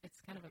 then it's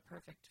kind of a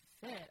perfect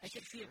fit. I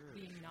could see it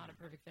being not a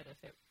perfect fit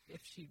if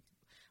she,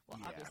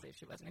 obviously if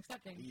she wasn't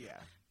accepting,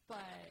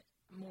 but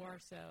more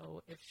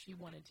so if she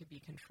wanted to be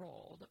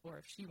controlled or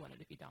if she wanted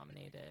to be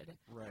dominated.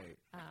 Right.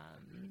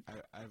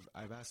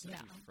 I've asked a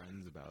few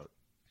friends about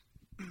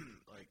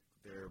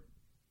their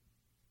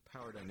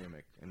power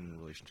dynamic in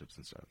relationships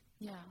and stuff.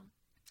 Yeah.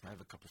 I have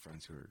a couple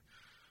friends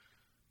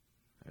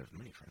I have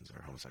many friends that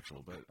are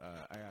homosexual, but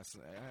I asked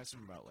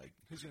them about,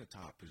 who's going to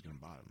top, who's going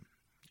to bottom.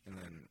 And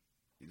then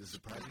the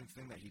surprising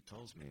thing that he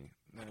tells me,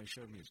 then he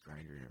showed me his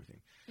Grindr and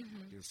everything,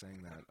 he was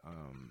saying that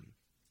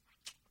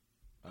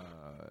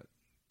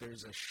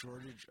there's a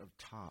shortage of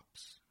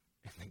tops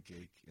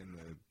in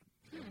the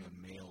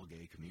male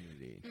gay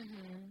community.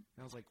 And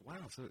I was like,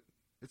 wow, so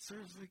it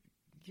serves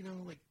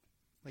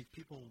like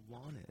people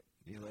want it.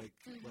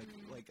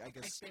 I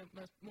guess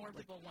more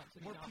people want to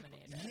be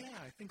dominated.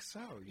 Yeah, I think so.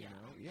 You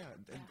know,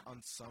 and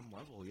on some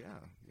level,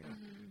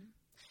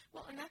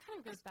 Well, and that kind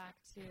of goes back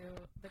to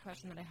the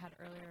question that I had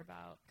earlier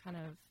about kind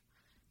of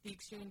the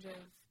exchange of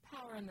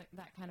power and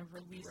that kind of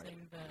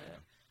releasing the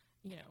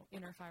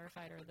inner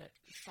firefighter that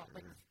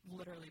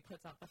literally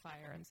puts out the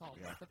fire and solves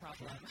the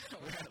problem.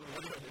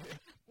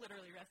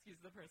 Literally rescues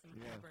the person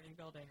from a burning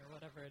building or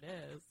whatever it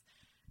is.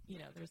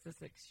 There's this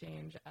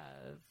exchange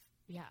of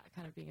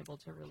kind of being able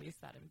to release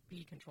that and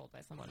be controlled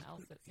by someone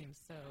else that seems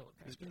so...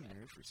 He's been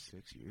married for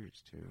 6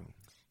 years, too.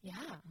 Yeah.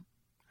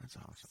 That's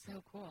awesome.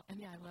 So cool.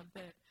 And I love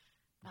that...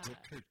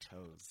 Dipped her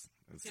toes.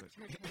 In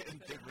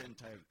different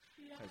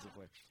types of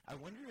way. I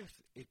wonder if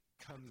it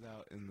comes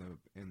out in the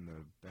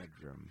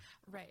bedroom.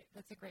 Right.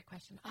 That's a great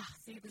question.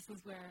 See, this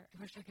is where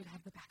I wish I could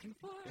have the back and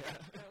forth.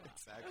 Yeah,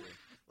 exactly.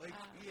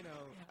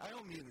 I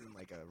don't mean in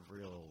a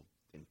real...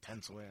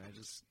 intense way. I'm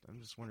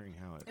just wondering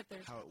how it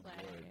would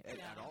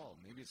at all.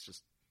 Maybe it's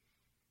just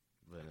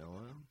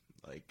vanilla.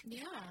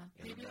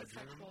 Maybe the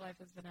sexual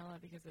life is vanilla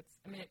because it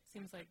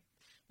seems like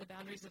the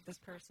boundaries of this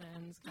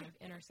person's kind of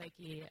inner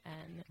psyche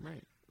and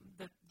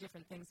the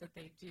different things that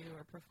they do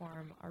or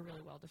perform are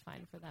really well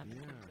defined for them in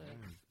terms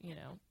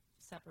of,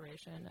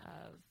 separation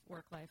of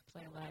work life,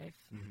 play life,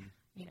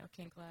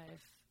 kink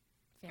life,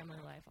 family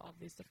life, all of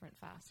these different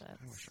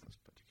facets. I wish I was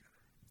put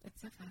together.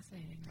 It's so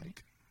fascinating, right?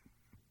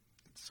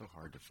 It's so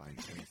hard to find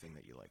anything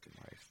that you like in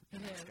life.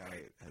 It This is. guy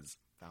has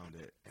found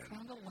it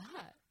Found a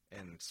lot.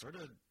 and sort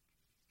of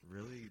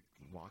really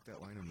walked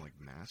that line and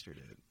mastered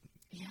it.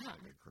 Yeah.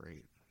 It's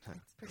great.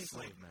 It's pretty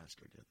cool. Slave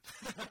mastered it.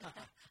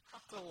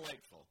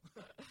 Delightful.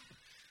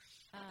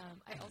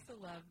 I also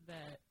love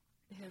that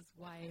his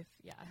wife,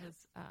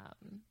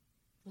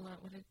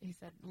 what did he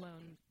said?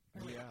 Loaned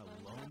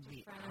loaned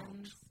me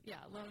out.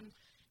 Yeah, loaned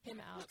him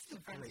out What's to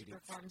the friends to grading?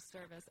 perform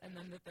service, and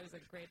then that there's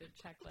a graded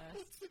checklist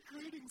What's the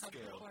grading of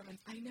scale?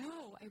 performance. I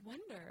know. I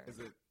wonder. Is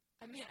it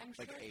I mean, I'm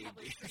sure like it's A,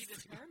 probably B, C?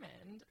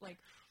 predetermined,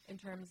 in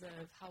terms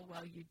of how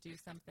well you do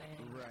something,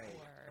 Right.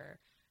 or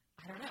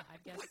I don't know. I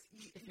guess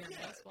if you're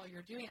nice while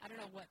you're doing it, I don't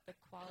know what the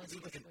quality Is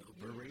it like an would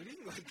Uber be. rating?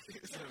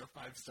 Is it a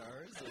 5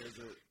 stars or is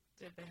it?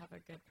 Did they have a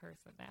good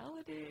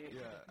personality?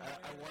 Yeah,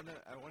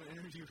 I wanna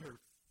interview her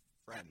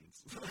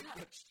friends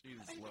that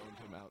she's loaned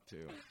him out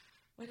to.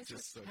 What is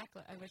Just the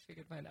checklist? I wish we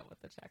could find out what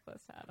the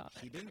checklist had on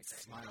it. He didn't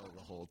smile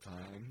the whole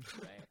time.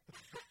 Right.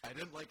 I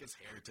didn't like his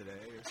hair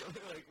today or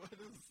something. What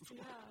is?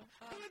 Yeah.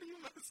 How do you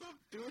mess up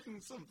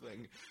doing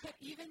something? But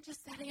even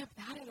just setting up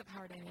that as a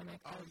power dynamic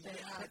of that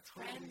it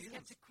friends totally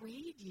get is. to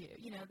grade you.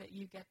 That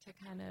you get to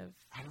kind of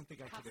I don't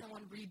think I have could.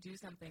 someone redo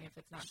something if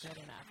it's not good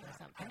enough or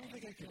something. I don't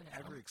think I could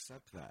ever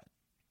accept that.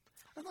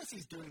 Unless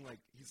he's doing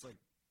he's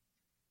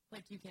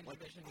Like you can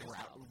envision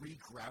yourself.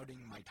 regrouting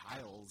my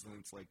tiles, and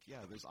it's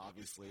there's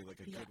obviously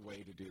a good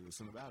way to do this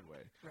and a bad way.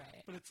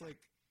 Right. But it's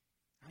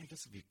I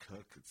guess if you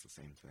cook, it's the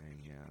same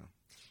thing, yeah.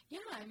 Yeah,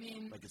 I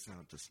mean, It's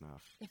not to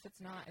snuff. if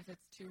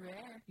it's too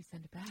rare, you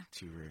send it back.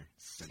 Too rare.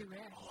 Too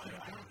rare. Oh, Send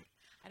it I back. don't.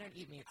 I don't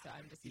eat meat, so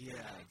I'm just using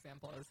that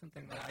example as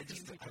something that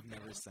I've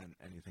never do. sent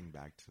anything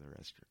back to the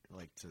restaurant,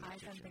 to the I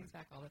kitchen. send things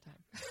back all the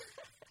time.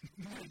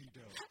 No, you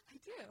don't. I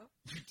do.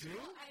 You do?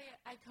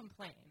 I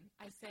complain.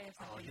 I say if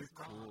something you're is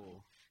wrong.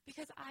 cool.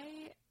 Because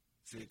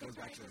See, it goes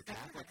back to the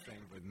Catholic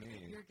thing with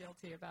me. You're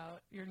guilty about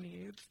your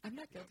needs. I'm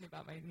not guilty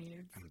about my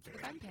needs.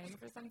 If I'm paying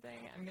for something,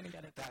 I'm going to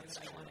get it the way That's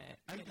that I true. want it.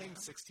 I'm paying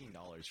 $16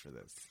 for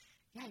this.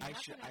 Yeah, I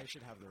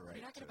should have the right.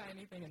 You're not going to buy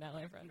anything in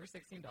LA for under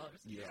 $16.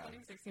 If you're Yeah.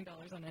 spending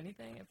 $16 on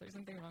anything, if there's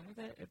something wrong with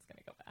it, it's going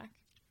to go back.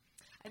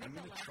 I think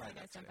the gonna last try thing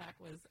I that sent today. back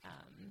was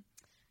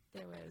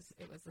it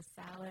was a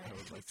salad. I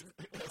would like to.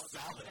 A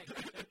salad.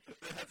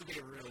 It has to be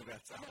a really bad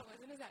No, salad. it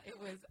wasn't a salad. It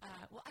was,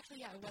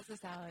 it was a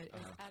salad. It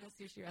was at a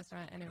sushi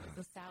restaurant, and it was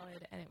a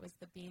salad, and it was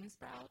the bean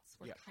sprouts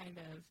were kind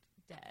of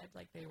dead.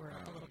 They were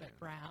a little bit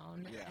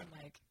brown, Yeah. and,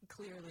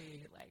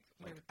 clearly,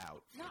 they were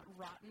Out. not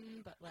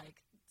rotten, but,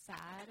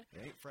 sad.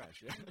 It ain't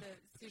fresh. Yeah. And the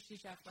sushi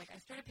chef, I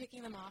started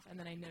picking them off, and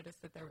then I noticed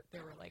that there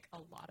were,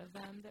 a lot of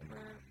them that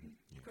were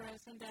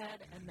gross and dead,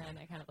 and then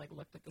I kind of,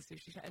 looked at the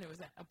sushi chef, and it was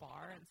at a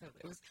bar, and so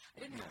I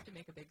didn't have to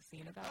make a big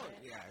scene about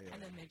it. Yeah.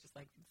 And then they just,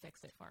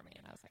 fixed it for me,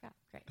 and I was like, oh,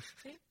 great.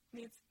 See?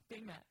 Needs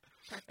being met.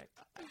 Perfect.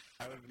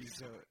 I would be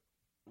so.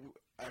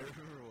 I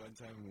remember one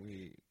time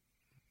we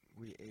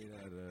ate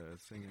at a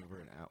thing over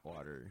in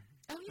Atwater.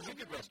 Oh, It was yeah. a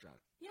good restaurant.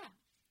 Yeah.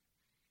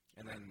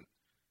 And then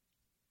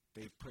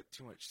they put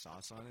too much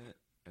sauce on it,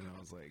 and I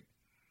was like,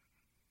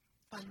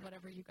 On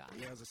whatever you got.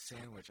 yeah, it was a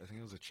sandwich. I think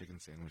it was a chicken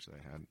sandwich that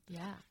I had.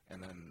 Yeah.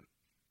 And then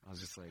I was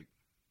just like,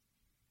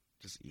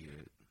 just eat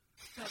it.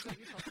 That's what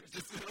you told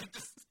yourself.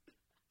 just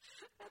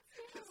That's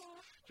terrible.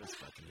 Just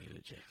fucking eat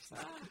it,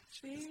 James.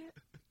 See?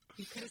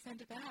 You could have sent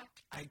it back.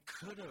 I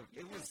could have.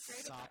 It was great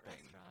at that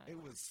sopping. restaurant.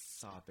 It was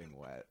sopping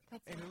wet.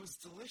 That's and nice. it was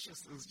delicious.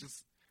 It was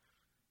just,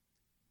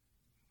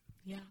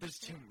 Yeah. there's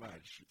too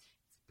much.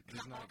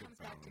 There's It not all a good comes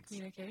back to balance.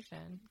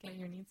 communication. Getting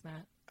your needs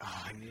met.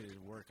 I needed to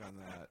work on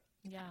that.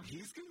 Yeah.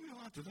 He's giving me a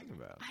lot to think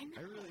about. I know.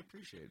 I really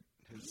appreciate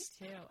Me his.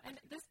 too. And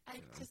this, I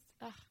You know. just,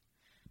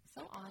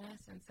 so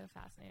honest and so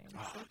fascinating.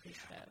 So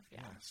appreciative.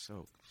 Yeah.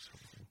 So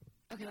cool.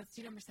 Okay, let's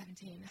do number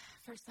 17.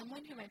 For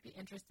someone who might be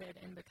interested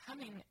in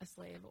becoming a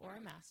slave or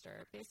a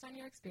master, based on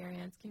your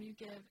experience, can you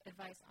give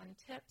advice on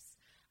tips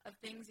of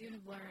things you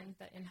have learned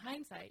that in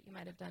hindsight you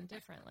might have done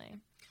differently?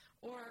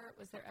 Or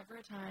was there ever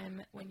a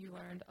time when you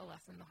learned a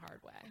lesson the hard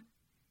way?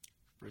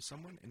 For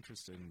someone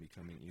interested in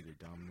becoming either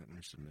dominant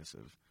or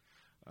submissive,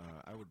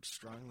 I would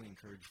strongly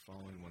encourage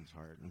following one's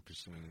heart and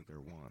pursuing their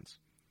wants.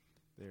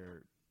 There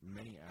are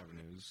many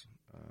avenues,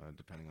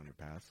 depending on your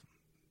path.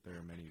 There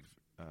are many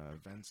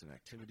events and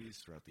activities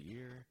throughout the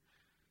year.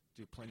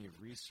 Do plenty of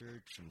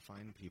research and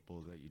find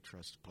people that you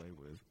trust to play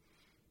with.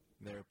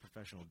 There are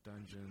professional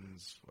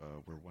dungeons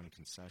where one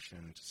can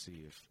session to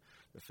see if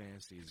the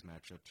fantasies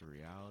match up to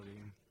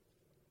reality.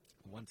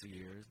 Once a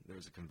year,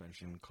 there's a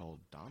convention called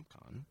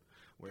DomCon,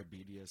 where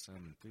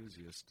BDSM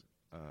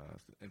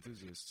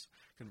enthusiasts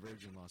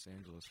converge in Los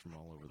Angeles from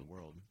all over the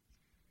world.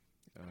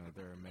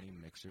 There are many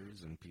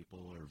mixers, and people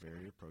are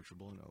very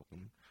approachable and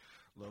open.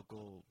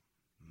 Local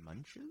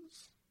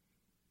munchies?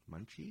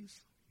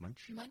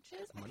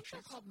 Munches? I think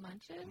they're called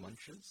munches.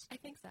 Munches? I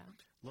think so.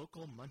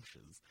 Local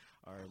munches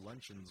are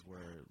luncheons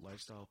where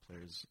lifestyle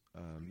players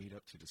meet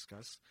up to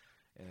discuss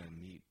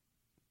and meet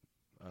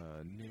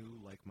new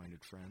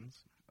like-minded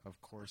friends. Of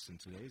course, in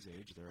today's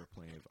age, there are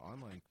plenty of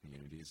online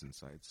communities and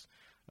sites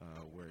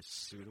where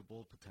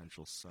suitable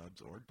potential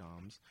subs or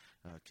doms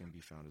can be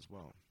found as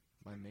well.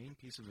 My main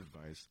piece of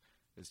advice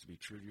is to be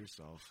true to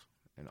yourself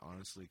and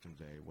honestly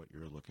convey what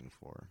you're looking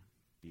for.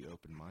 Be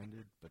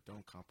open-minded, but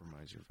don't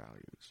compromise your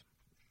values.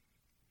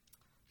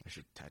 I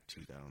should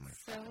tattoo that on my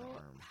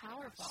arm.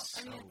 Powerful.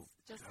 So I mean,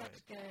 it's just good.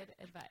 such good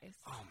advice.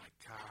 Oh, my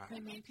God. My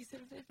main piece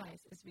of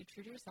advice is to be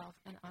true to yourself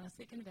and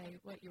honestly convey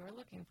what you are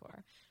looking for.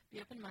 Be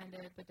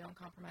open-minded, but don't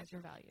compromise your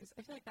values.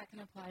 I feel like that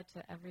can apply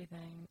to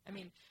everything. I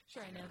mean,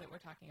 sure, I know that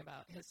we're talking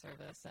about his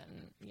service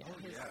and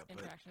his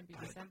interaction with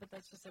BDSM, but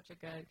that's just such a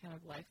good kind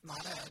of life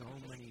motto. So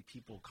many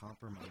people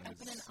compromise. Be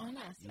open and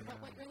honest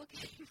about what you're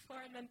looking for,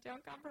 and then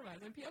don't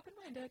compromise. And be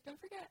open-minded. Don't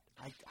forget.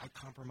 I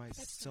compromise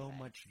so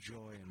much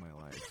joy in my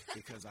life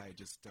because I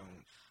just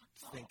don't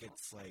think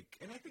it's like,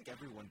 and I think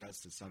everyone does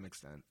to some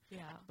extent.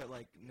 Yeah. But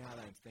like now that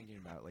I'm thinking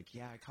about it, like,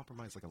 yeah, I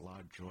compromise like a lot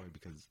of joy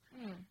because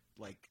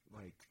like,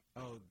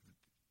 oh,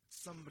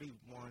 somebody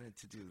wanted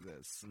to do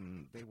this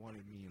and they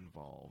wanted me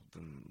involved,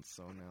 and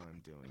so now I'm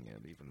doing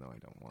it even though I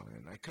don't want it.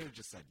 And I could have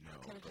just said no.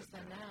 Could have just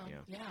said no.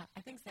 Yeah.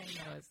 I think saying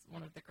no is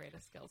one of the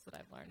greatest skills that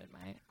I've learned in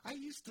my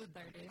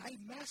 30s. I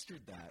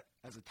mastered that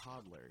as a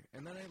toddler,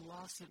 and then I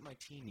lost it in my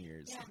teen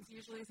years. Yeah, it's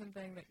usually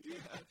something that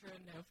kids go through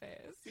a no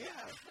phase. Yeah.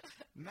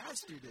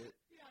 Mastered it,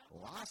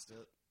 lost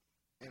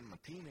it in my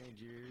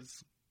teenage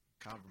years,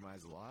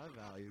 compromised a lot of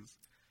values.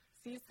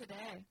 Seize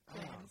today,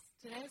 James.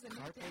 Today's a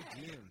new Carpe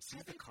day. diem.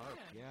 Seize the carp,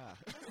 yeah.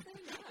 Just say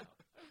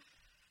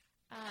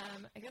no.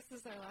 I guess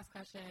this is our last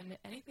question.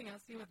 Anything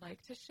else you would like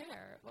to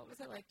share? What was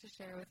it like to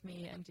share with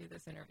me and do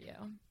this interview?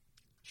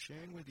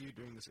 Sharing with you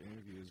during this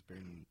interview has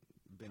been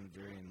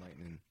very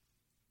enlightening.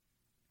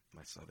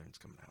 My Southern's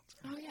coming out.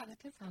 Oh, yeah, that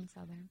did sound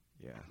Southern.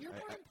 Yeah. You're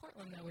born in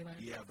Portland, though, we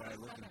learned. Yeah, but I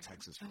lived in Southern.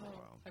 Texas for a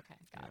while. Okay,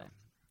 got it.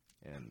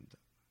 And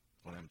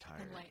when I'm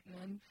tired.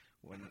 Enlightening.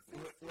 When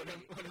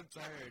I'm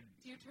tired.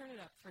 Do you turn it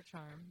up for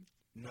charm?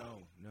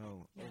 No.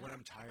 Yeah. Or when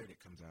I'm tired,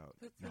 it comes out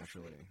That's so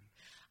naturally.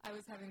 Sweet. I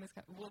was having this.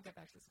 We'll get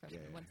back to this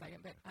question in 1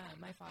 second. But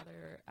my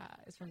father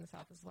is from the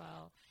South as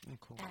well. Oh,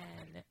 cool.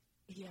 And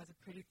he has a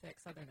pretty thick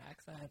Southern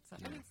accent. So,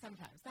 I mean,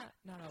 sometimes,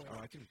 not always. Oh,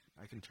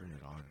 I can turn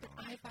it on and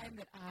on. I find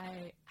that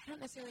I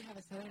don't necessarily have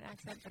a Southern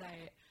accent, but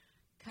I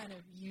kind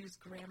of use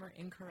grammar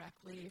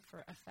incorrectly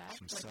for effect.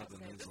 Some like I'll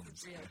say, this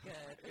is real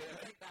good. Or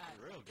things like that.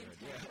 Real good,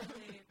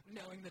 intentionally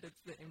knowing that it's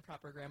the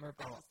improper grammar,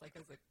 but just like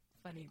as a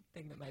funny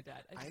thing that my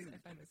dad, I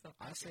find myself.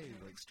 I say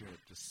like straight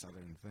up just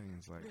Southern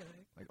things like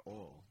really? Like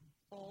oil.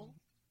 Oil?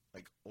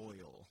 Like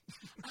oil.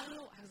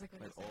 Oh, I was like,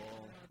 what like is that? I oil,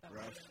 don't know what that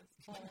rough. word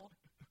is. Oil.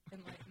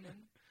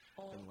 Enlightening.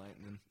 Oil.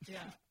 Enlightening.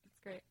 Yeah,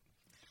 it's great.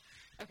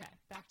 Okay,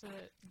 back to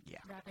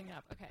wrapping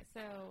up. Okay,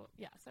 so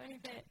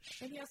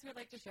anything else you would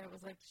like to share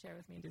with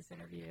me in this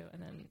interview,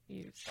 and then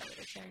you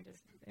started sharing this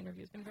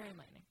interview. It's been very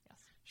enlightening, yes.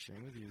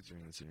 Sharing with you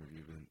during this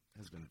interview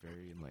has been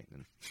very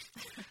enlightening.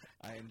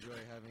 I enjoy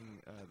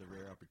having the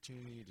rare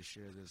opportunity to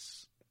share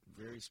this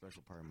very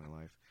special part of my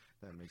life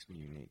that makes me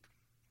unique.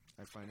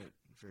 I find it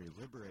very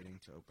liberating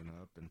to open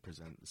up and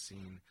present the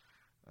scene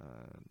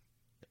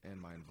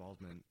and my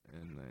involvement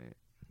in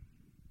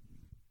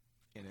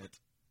it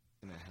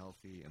in a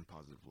healthy and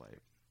positive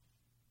light.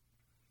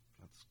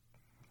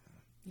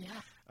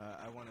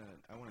 I want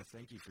to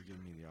thank you for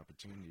giving me the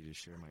opportunity to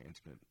share my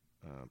intimate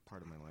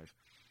part of my life,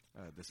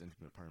 this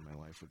intimate part of my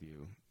life with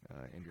you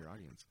and your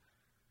audience.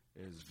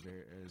 It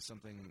is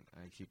something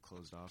I keep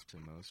closed off to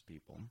most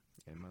people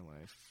in my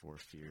life for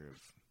fear of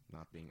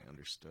not being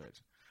understood.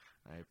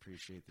 I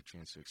appreciate the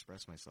chance to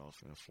express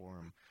myself in a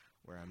forum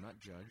where I'm not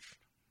judged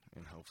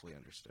and hopefully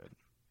understood.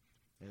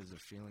 It is a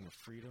feeling of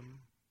freedom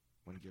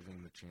when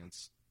given the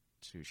chance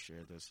to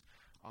share this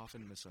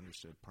often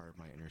misunderstood part of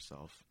my inner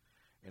self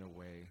in a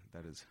way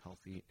that is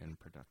healthy and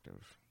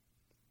productive.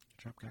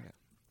 Trump Kaya.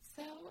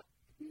 So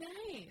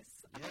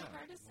nice. Yeah. My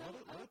heart is so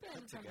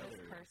open from this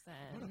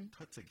person. What a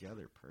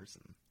put-together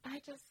person.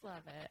 I just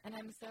love it. And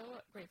I'm so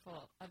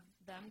grateful of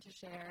them to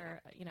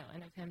share,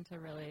 and of him to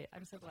really,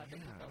 I'm so glad that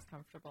he feels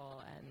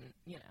comfortable and,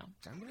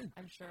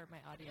 I'm sure my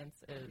audience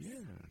is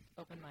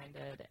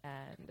open-minded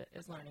and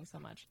is learning so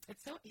much.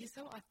 He's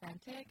so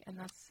authentic, and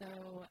that's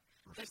so,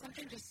 there's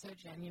something just so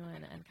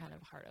genuine and kind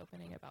of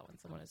heart-opening about when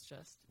someone is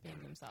just being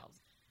themselves.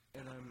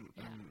 And I'm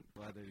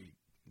glad that he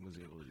was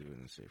able to do it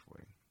in a safe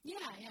way. Yeah,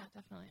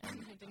 definitely. I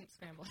mean, I didn't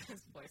scramble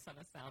his voice on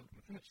a sound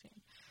machine.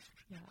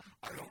 Yeah.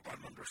 I hope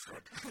I'm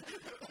understood.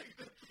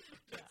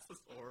 That's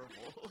just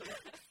horrible.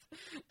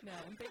 No,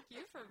 and thank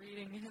you for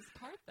reading his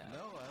part, though.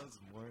 No, I was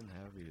more than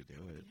happy to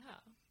do it.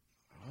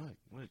 Yeah.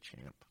 What a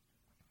champ.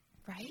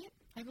 Right?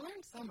 I've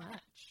learned so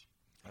much.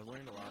 I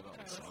learned a lot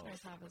about myself. Our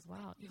listeners have as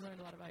well. You've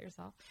learned a lot about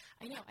yourself.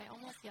 I know.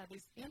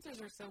 These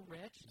answers are so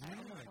rich. I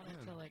almost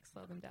wanted to,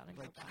 slow them down and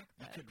go back.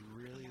 I could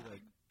really,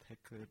 pick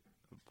it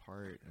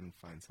apart and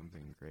find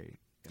something great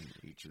in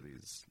each of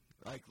these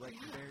Like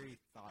very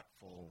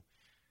thoughtful,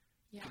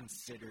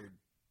 considered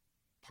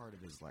part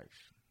of his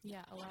life.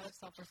 Yeah, a lot of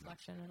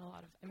self-reflection and a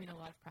lot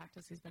of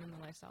practice. He's been in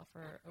the lifestyle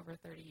for over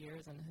 30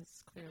 years and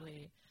has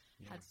clearly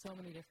had so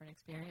many different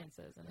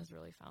experiences and has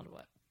really found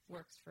what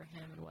works for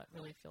him and what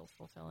really feels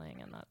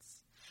fulfilling. And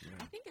that's,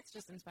 I think it's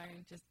just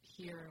inspiring to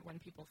hear when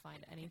people find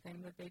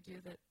anything that they do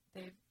that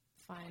they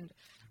find,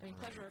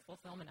 pleasure or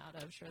fulfillment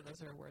out of. Sure,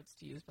 those are words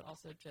to use, but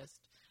also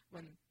just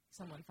when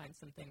someone finds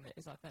something that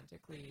is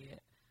authentically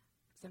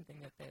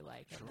something that they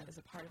like and that is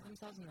a part of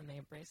themselves and then they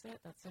embrace it.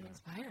 That's so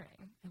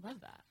inspiring. I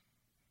love that.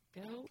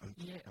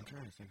 I'm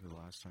trying to think of the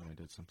last time I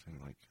did something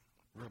like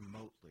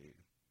remotely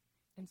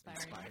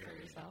inspiring for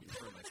yourself.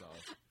 For myself.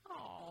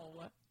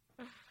 Oh.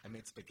 I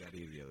made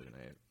spaghetti the other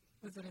night.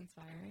 Was it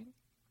inspiring?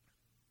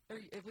 Or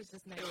it was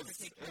just nice to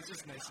take care of yourself? It was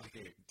just nice to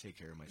take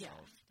care of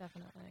myself. Yeah,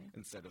 definitely.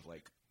 Instead of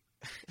like,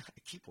 I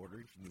keep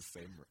ordering from the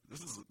same.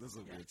 This is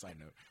a weird side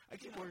note. I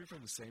keep ordering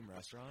from the same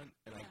restaurant,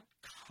 and I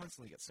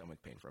constantly get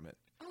stomach pain from it.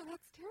 Oh,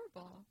 that's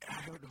terrible.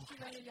 I don't know. You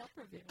write a Yelp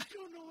review. I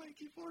don't know why I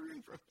keep ordering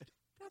from it.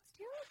 That's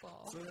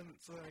terrible.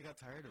 So then I got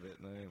tired of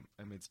it, and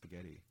I made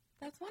spaghetti.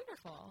 That's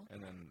wonderful.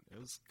 And then it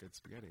was good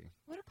spaghetti.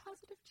 What a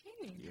positive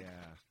change.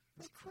 Yeah.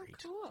 That's great.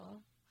 So cool.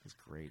 It's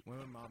great. When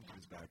my mom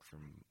comes back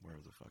from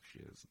wherever the fuck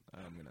she is,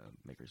 I'm going to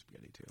make her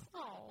spaghetti too.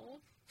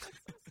 Oh, that's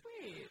so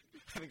sweet.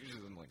 I think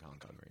she's in like Hong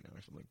Kong right now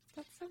or something.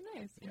 That's so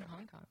nice. In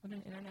Hong Kong. What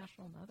an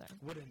international mother.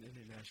 What an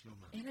international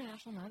mother.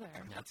 International mother.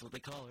 That's what they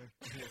call her.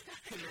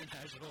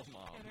 International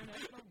mom.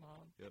 International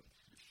mom. Yep.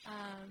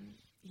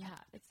 Yeah,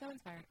 it's so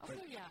inspiring. Also,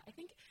 I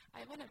think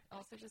I want to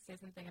also just say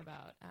something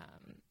about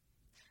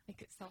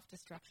like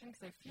self-destruction,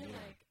 because I feel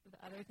like the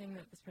other thing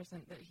that this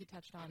person that he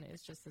touched on is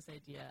just this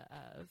idea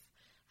of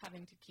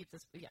having to keep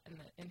this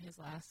in his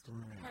last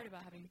part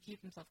about having to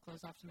keep himself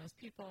closed off to most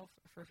people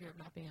for fear of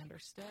not being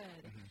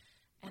understood.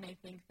 And I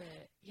think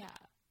that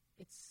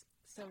it's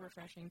so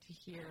refreshing to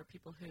hear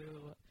people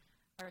who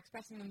are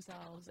expressing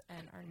themselves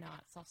and are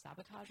not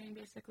self-sabotaging,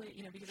 basically,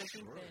 because I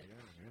think that,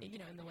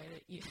 in the way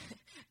that you,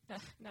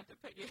 not to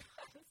put you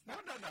No.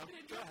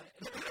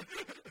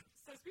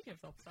 So speaking of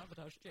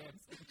self-sabotage,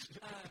 James,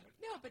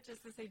 no, but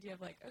just this idea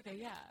of like, okay,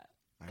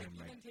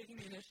 even taking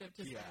the initiative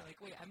to say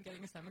like, wait, I'm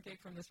getting a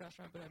stomachache from this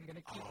restaurant, but I'm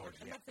going to keep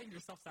ordering. I'm not saying you're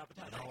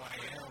self-sabotaging. No, I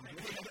am.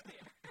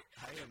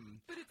 I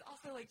am. But it's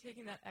also like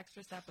taking that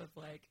extra step of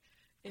like,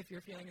 if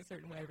you're feeling a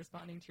certain way,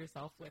 responding to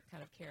yourself with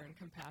kind of care and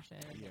compassion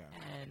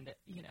and,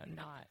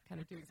 not kind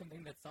of doing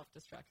something that's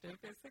self-destructive,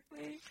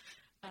 basically.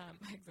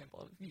 My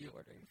example of you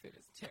ordering food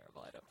is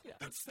terrible. I don't,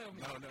 it's so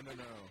mean.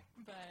 No.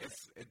 But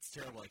it's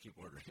terrible. I keep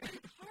ordering.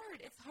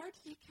 It's hard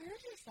to take care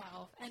of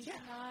yourself and to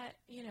not,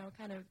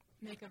 kind of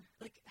make a,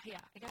 like,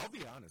 I guess. I'll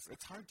be honest.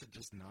 It's hard to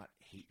just not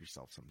hate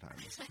yourself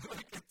sometimes.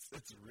 Like,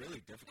 it's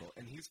really difficult.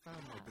 And he's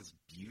found like this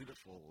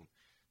beautiful,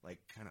 like,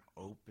 kind of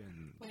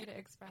open way to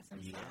express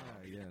himself.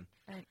 Yeah.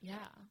 And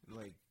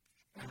like,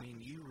 I mean,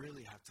 you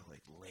really have to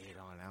like lay it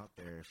on out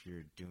there if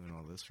you're doing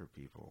all this for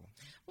people.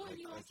 Well, like,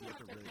 you also have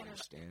to really kind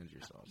understand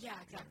yourself. Yeah,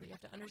 exactly. You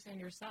have to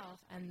understand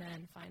yourself and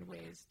then find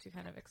ways to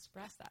kind of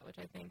express that, which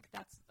I think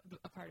that's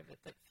a part of it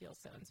that feels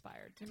so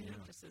inspired to me.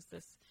 Just as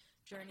this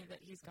journey that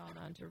he's gone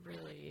on to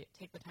really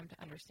take the time to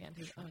understand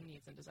his own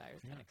needs and desires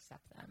and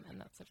accept them, and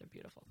that's such a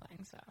beautiful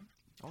thing. So,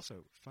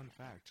 also, fun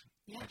fact.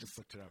 I just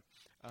looked it up.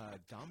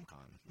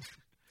 DomCon.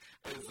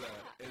 Is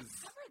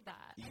covered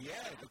that.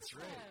 That's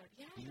right.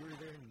 Yeah, you were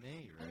there in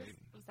May, right?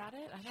 Was that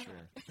it? I don't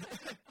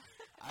know.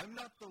 I'm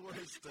not the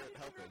worst at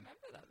helping. I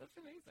remember that. That's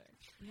amazing.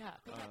 Yeah,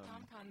 but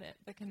DomCon,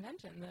 the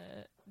convention,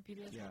 the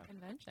BDSM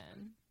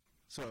convention.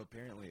 So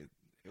apparently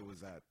it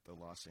was at the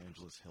Los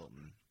Angeles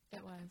Hilton.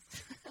 It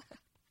was.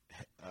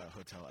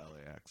 Hotel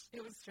LAX.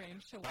 It was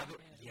strange to walk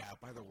in. Yeah,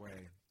 by the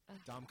way,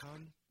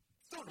 DomCon,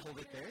 don't hold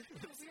it there.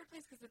 It's a weird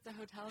place because it's a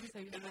hotel, and so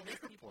you have all these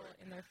people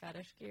in their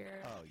fetish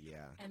gear. Oh,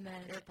 yeah. And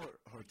then airport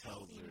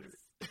hotels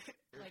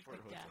like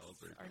the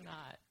guests are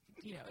not,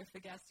 if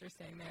the guests are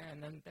staying there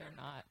and then they're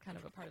not kind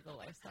of a part of the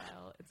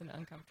lifestyle, it's an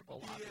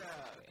uncomfortable lobby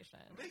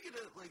situation. Make it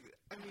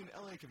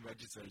LA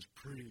Convention Center is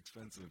pretty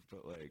expensive,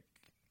 but like.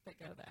 But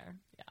go there,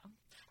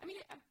 I mean,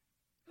 it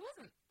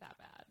wasn't that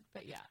bad,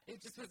 but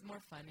it just was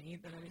more funny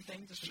than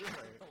anything. Just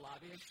the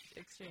lobby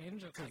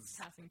exchange of like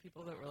passing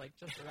people that were like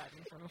just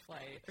arriving from a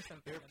flight or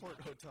something.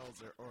 Airport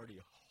hotels are already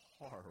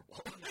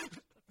horrible. Yeah, that's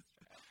true.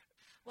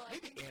 Well,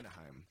 maybe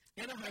Anaheim.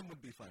 Anaheim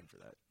would be fine for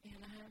that.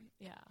 Anaheim,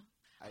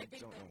 I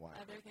think don't know why.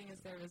 The other thing is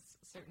there was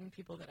certain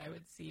people that I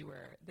would see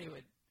where they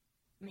would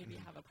maybe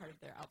have a part of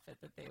their outfit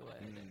that they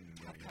would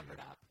have covered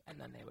up, and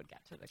then they would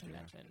get to the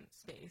convention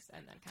space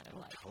and then kind of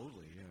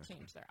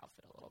change their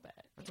outfit a little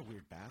bit. That's a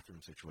weird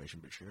bathroom situation,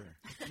 but sure.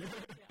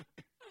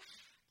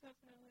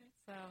 Definitely.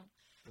 So,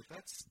 but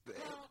that's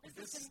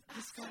this has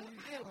been so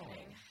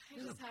eye-opening.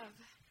 I just have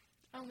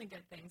only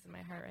good things in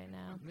my heart right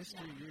now. Mister,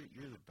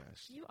 you're the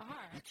best. You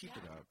are. You keep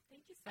it up.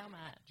 Thank you so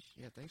much.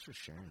 Yeah, thanks for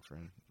sharing,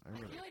 friend. I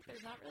feel like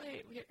there's not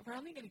really. We're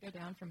only going to go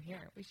down from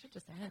here. We should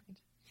just end.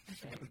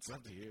 It's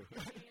up to you.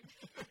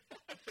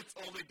 It's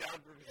only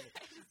down from here.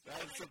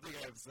 That's something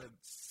I've said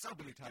so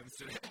many times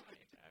today. So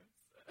many times.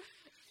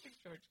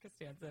 George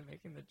Costanza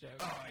making the joke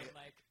and,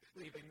 like,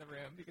 leaving the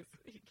room because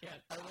he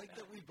can't. I like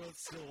that we both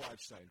still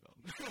watch Seinfeld.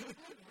 Yeah,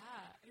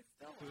 I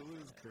still watch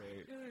Hulu's it.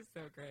 great. Hulu's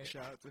so great.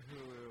 Shout out to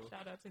Hulu.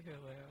 Shout out to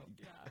Hulu.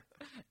 Yeah.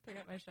 Pick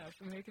up my show.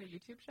 Should we make it a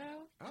YouTube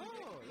show?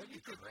 Oh, that'd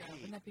be great.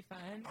 Wouldn't that be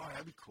fun? Oh,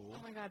 that'd be cool.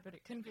 Oh my god, but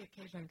it couldn't be at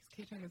K-Chung because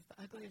K-Chung is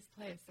the ugliest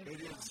place.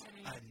 It is a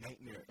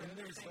nightmare. And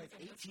there's like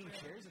 18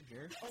 chairs in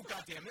here. Oh,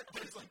 god damn it.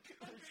 There's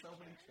so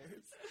many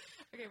chairs.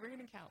 Okay, we're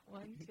going to count.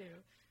 1, 2,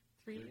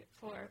 3,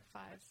 4,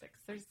 5, 6.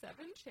 There's 7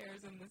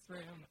 chairs in this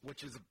room.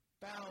 Which is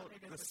about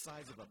the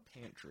size of a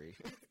pantry.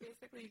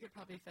 Basically, you could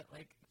probably fit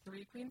like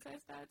 3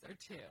 queen-size beds or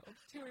 2.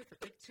 2 or 3,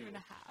 like 2.5.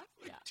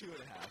 Yeah. 2.5.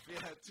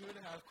 Yeah,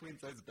 2.5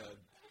 queen-size bed.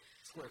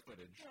 Square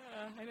footage.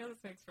 I know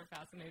this makes for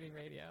fascinating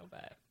radio,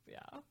 but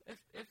yeah.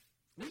 If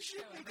we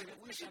should make it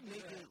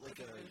like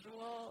a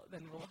visual,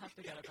 then we'll have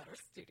to get a better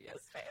studio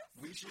space.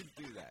 We should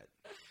do that.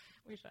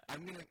 We should.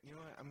 You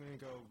know what? I'm gonna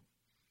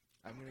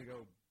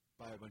go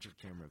buy a bunch of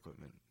camera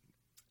equipment.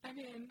 I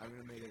mean, I'm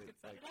gonna make it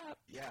like, it up.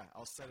 Yeah,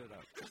 I'll set it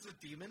up. There's a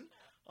demon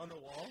on the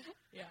wall.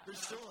 Yeah.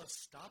 There's still a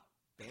Stop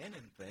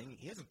Bannon thing.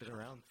 He hasn't been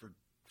around for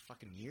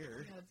fucking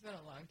year. Yeah, it's been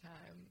a long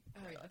time.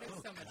 Oh yeah,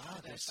 there's so much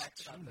to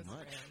dissect about this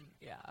room.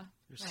 Yeah.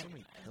 There's so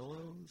many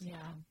pillows.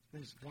 Yeah.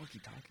 There's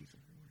walkie-talkies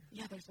everywhere.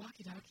 Yeah, there's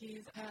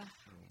walkie-talkies.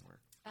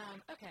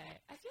 Okay,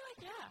 I feel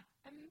like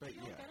I'm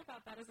feeling good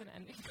about that as an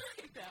ending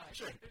right now. I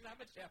think there's not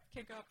much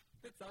kick up.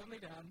 It's only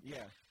down.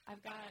 Yeah.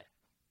 I've got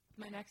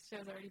my next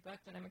show's already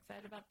booked, and I'm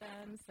excited about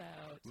them. So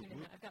tune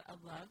in. I've got a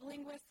love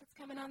linguist that's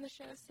coming on the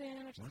show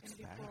soon, which is going to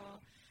be cool.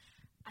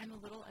 I'm a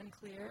little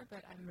unclear, but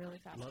I'm really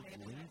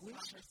fascinated. I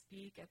saw her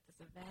speak at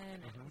this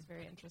event, and it was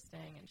very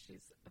interesting. And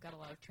she's got a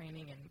lot of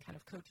training and kind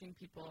of coaching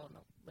people, and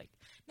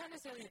not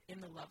necessarily in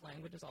the love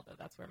languages, although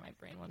that's where my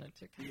brain wanted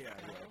to kind of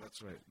go. Yeah,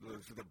 that's right.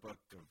 For the book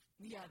of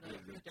the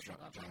different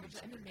love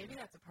languages. I mean, maybe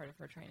that's a part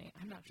of her training.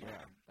 I'm not sure,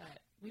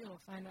 but we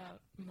will find out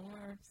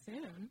more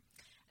soon.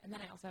 And then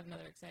I also have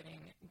another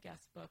exciting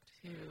guest booked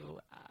who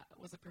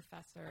was a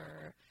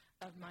professor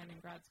of mine in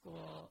grad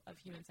school of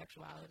human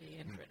sexuality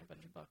and written a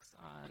bunch of books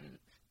on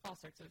all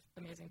sorts of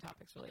amazing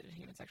topics related to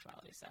human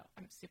sexuality. So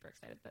I'm super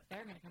excited that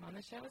they're going to come on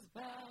the show as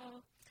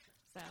well.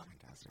 So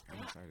fantastic.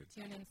 I'm excited.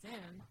 Tune in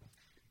soon.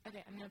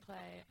 Okay, I'm going to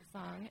play a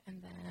song,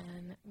 and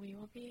then we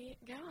will be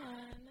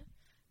gone.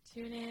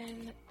 Tune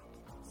in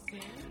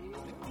soon.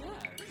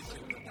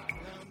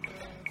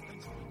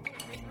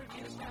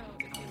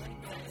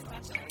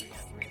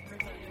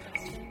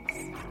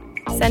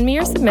 Send me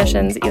your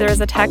submissions either as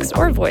a text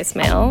or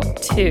voicemail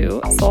to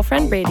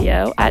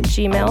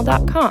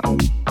soulfriendradio@gmail.com.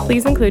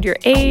 Please include your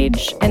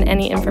age and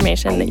any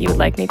information that you would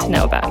like me to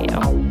know about you.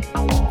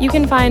 You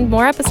can find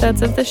more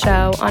episodes of the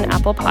show on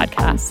Apple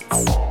Podcasts.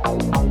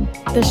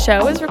 The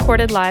show is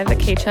recorded live at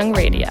K-Chung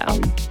Radio.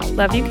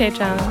 Love you,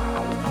 K-Chung.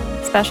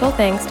 Special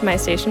thanks to my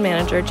station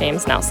manager,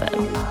 James Nelson.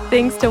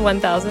 Thanks to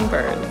 1000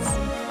 Birds.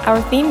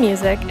 Our theme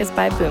music is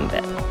by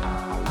Boombit.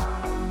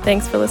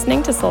 Thanks for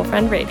listening to Soul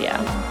Friend Radio.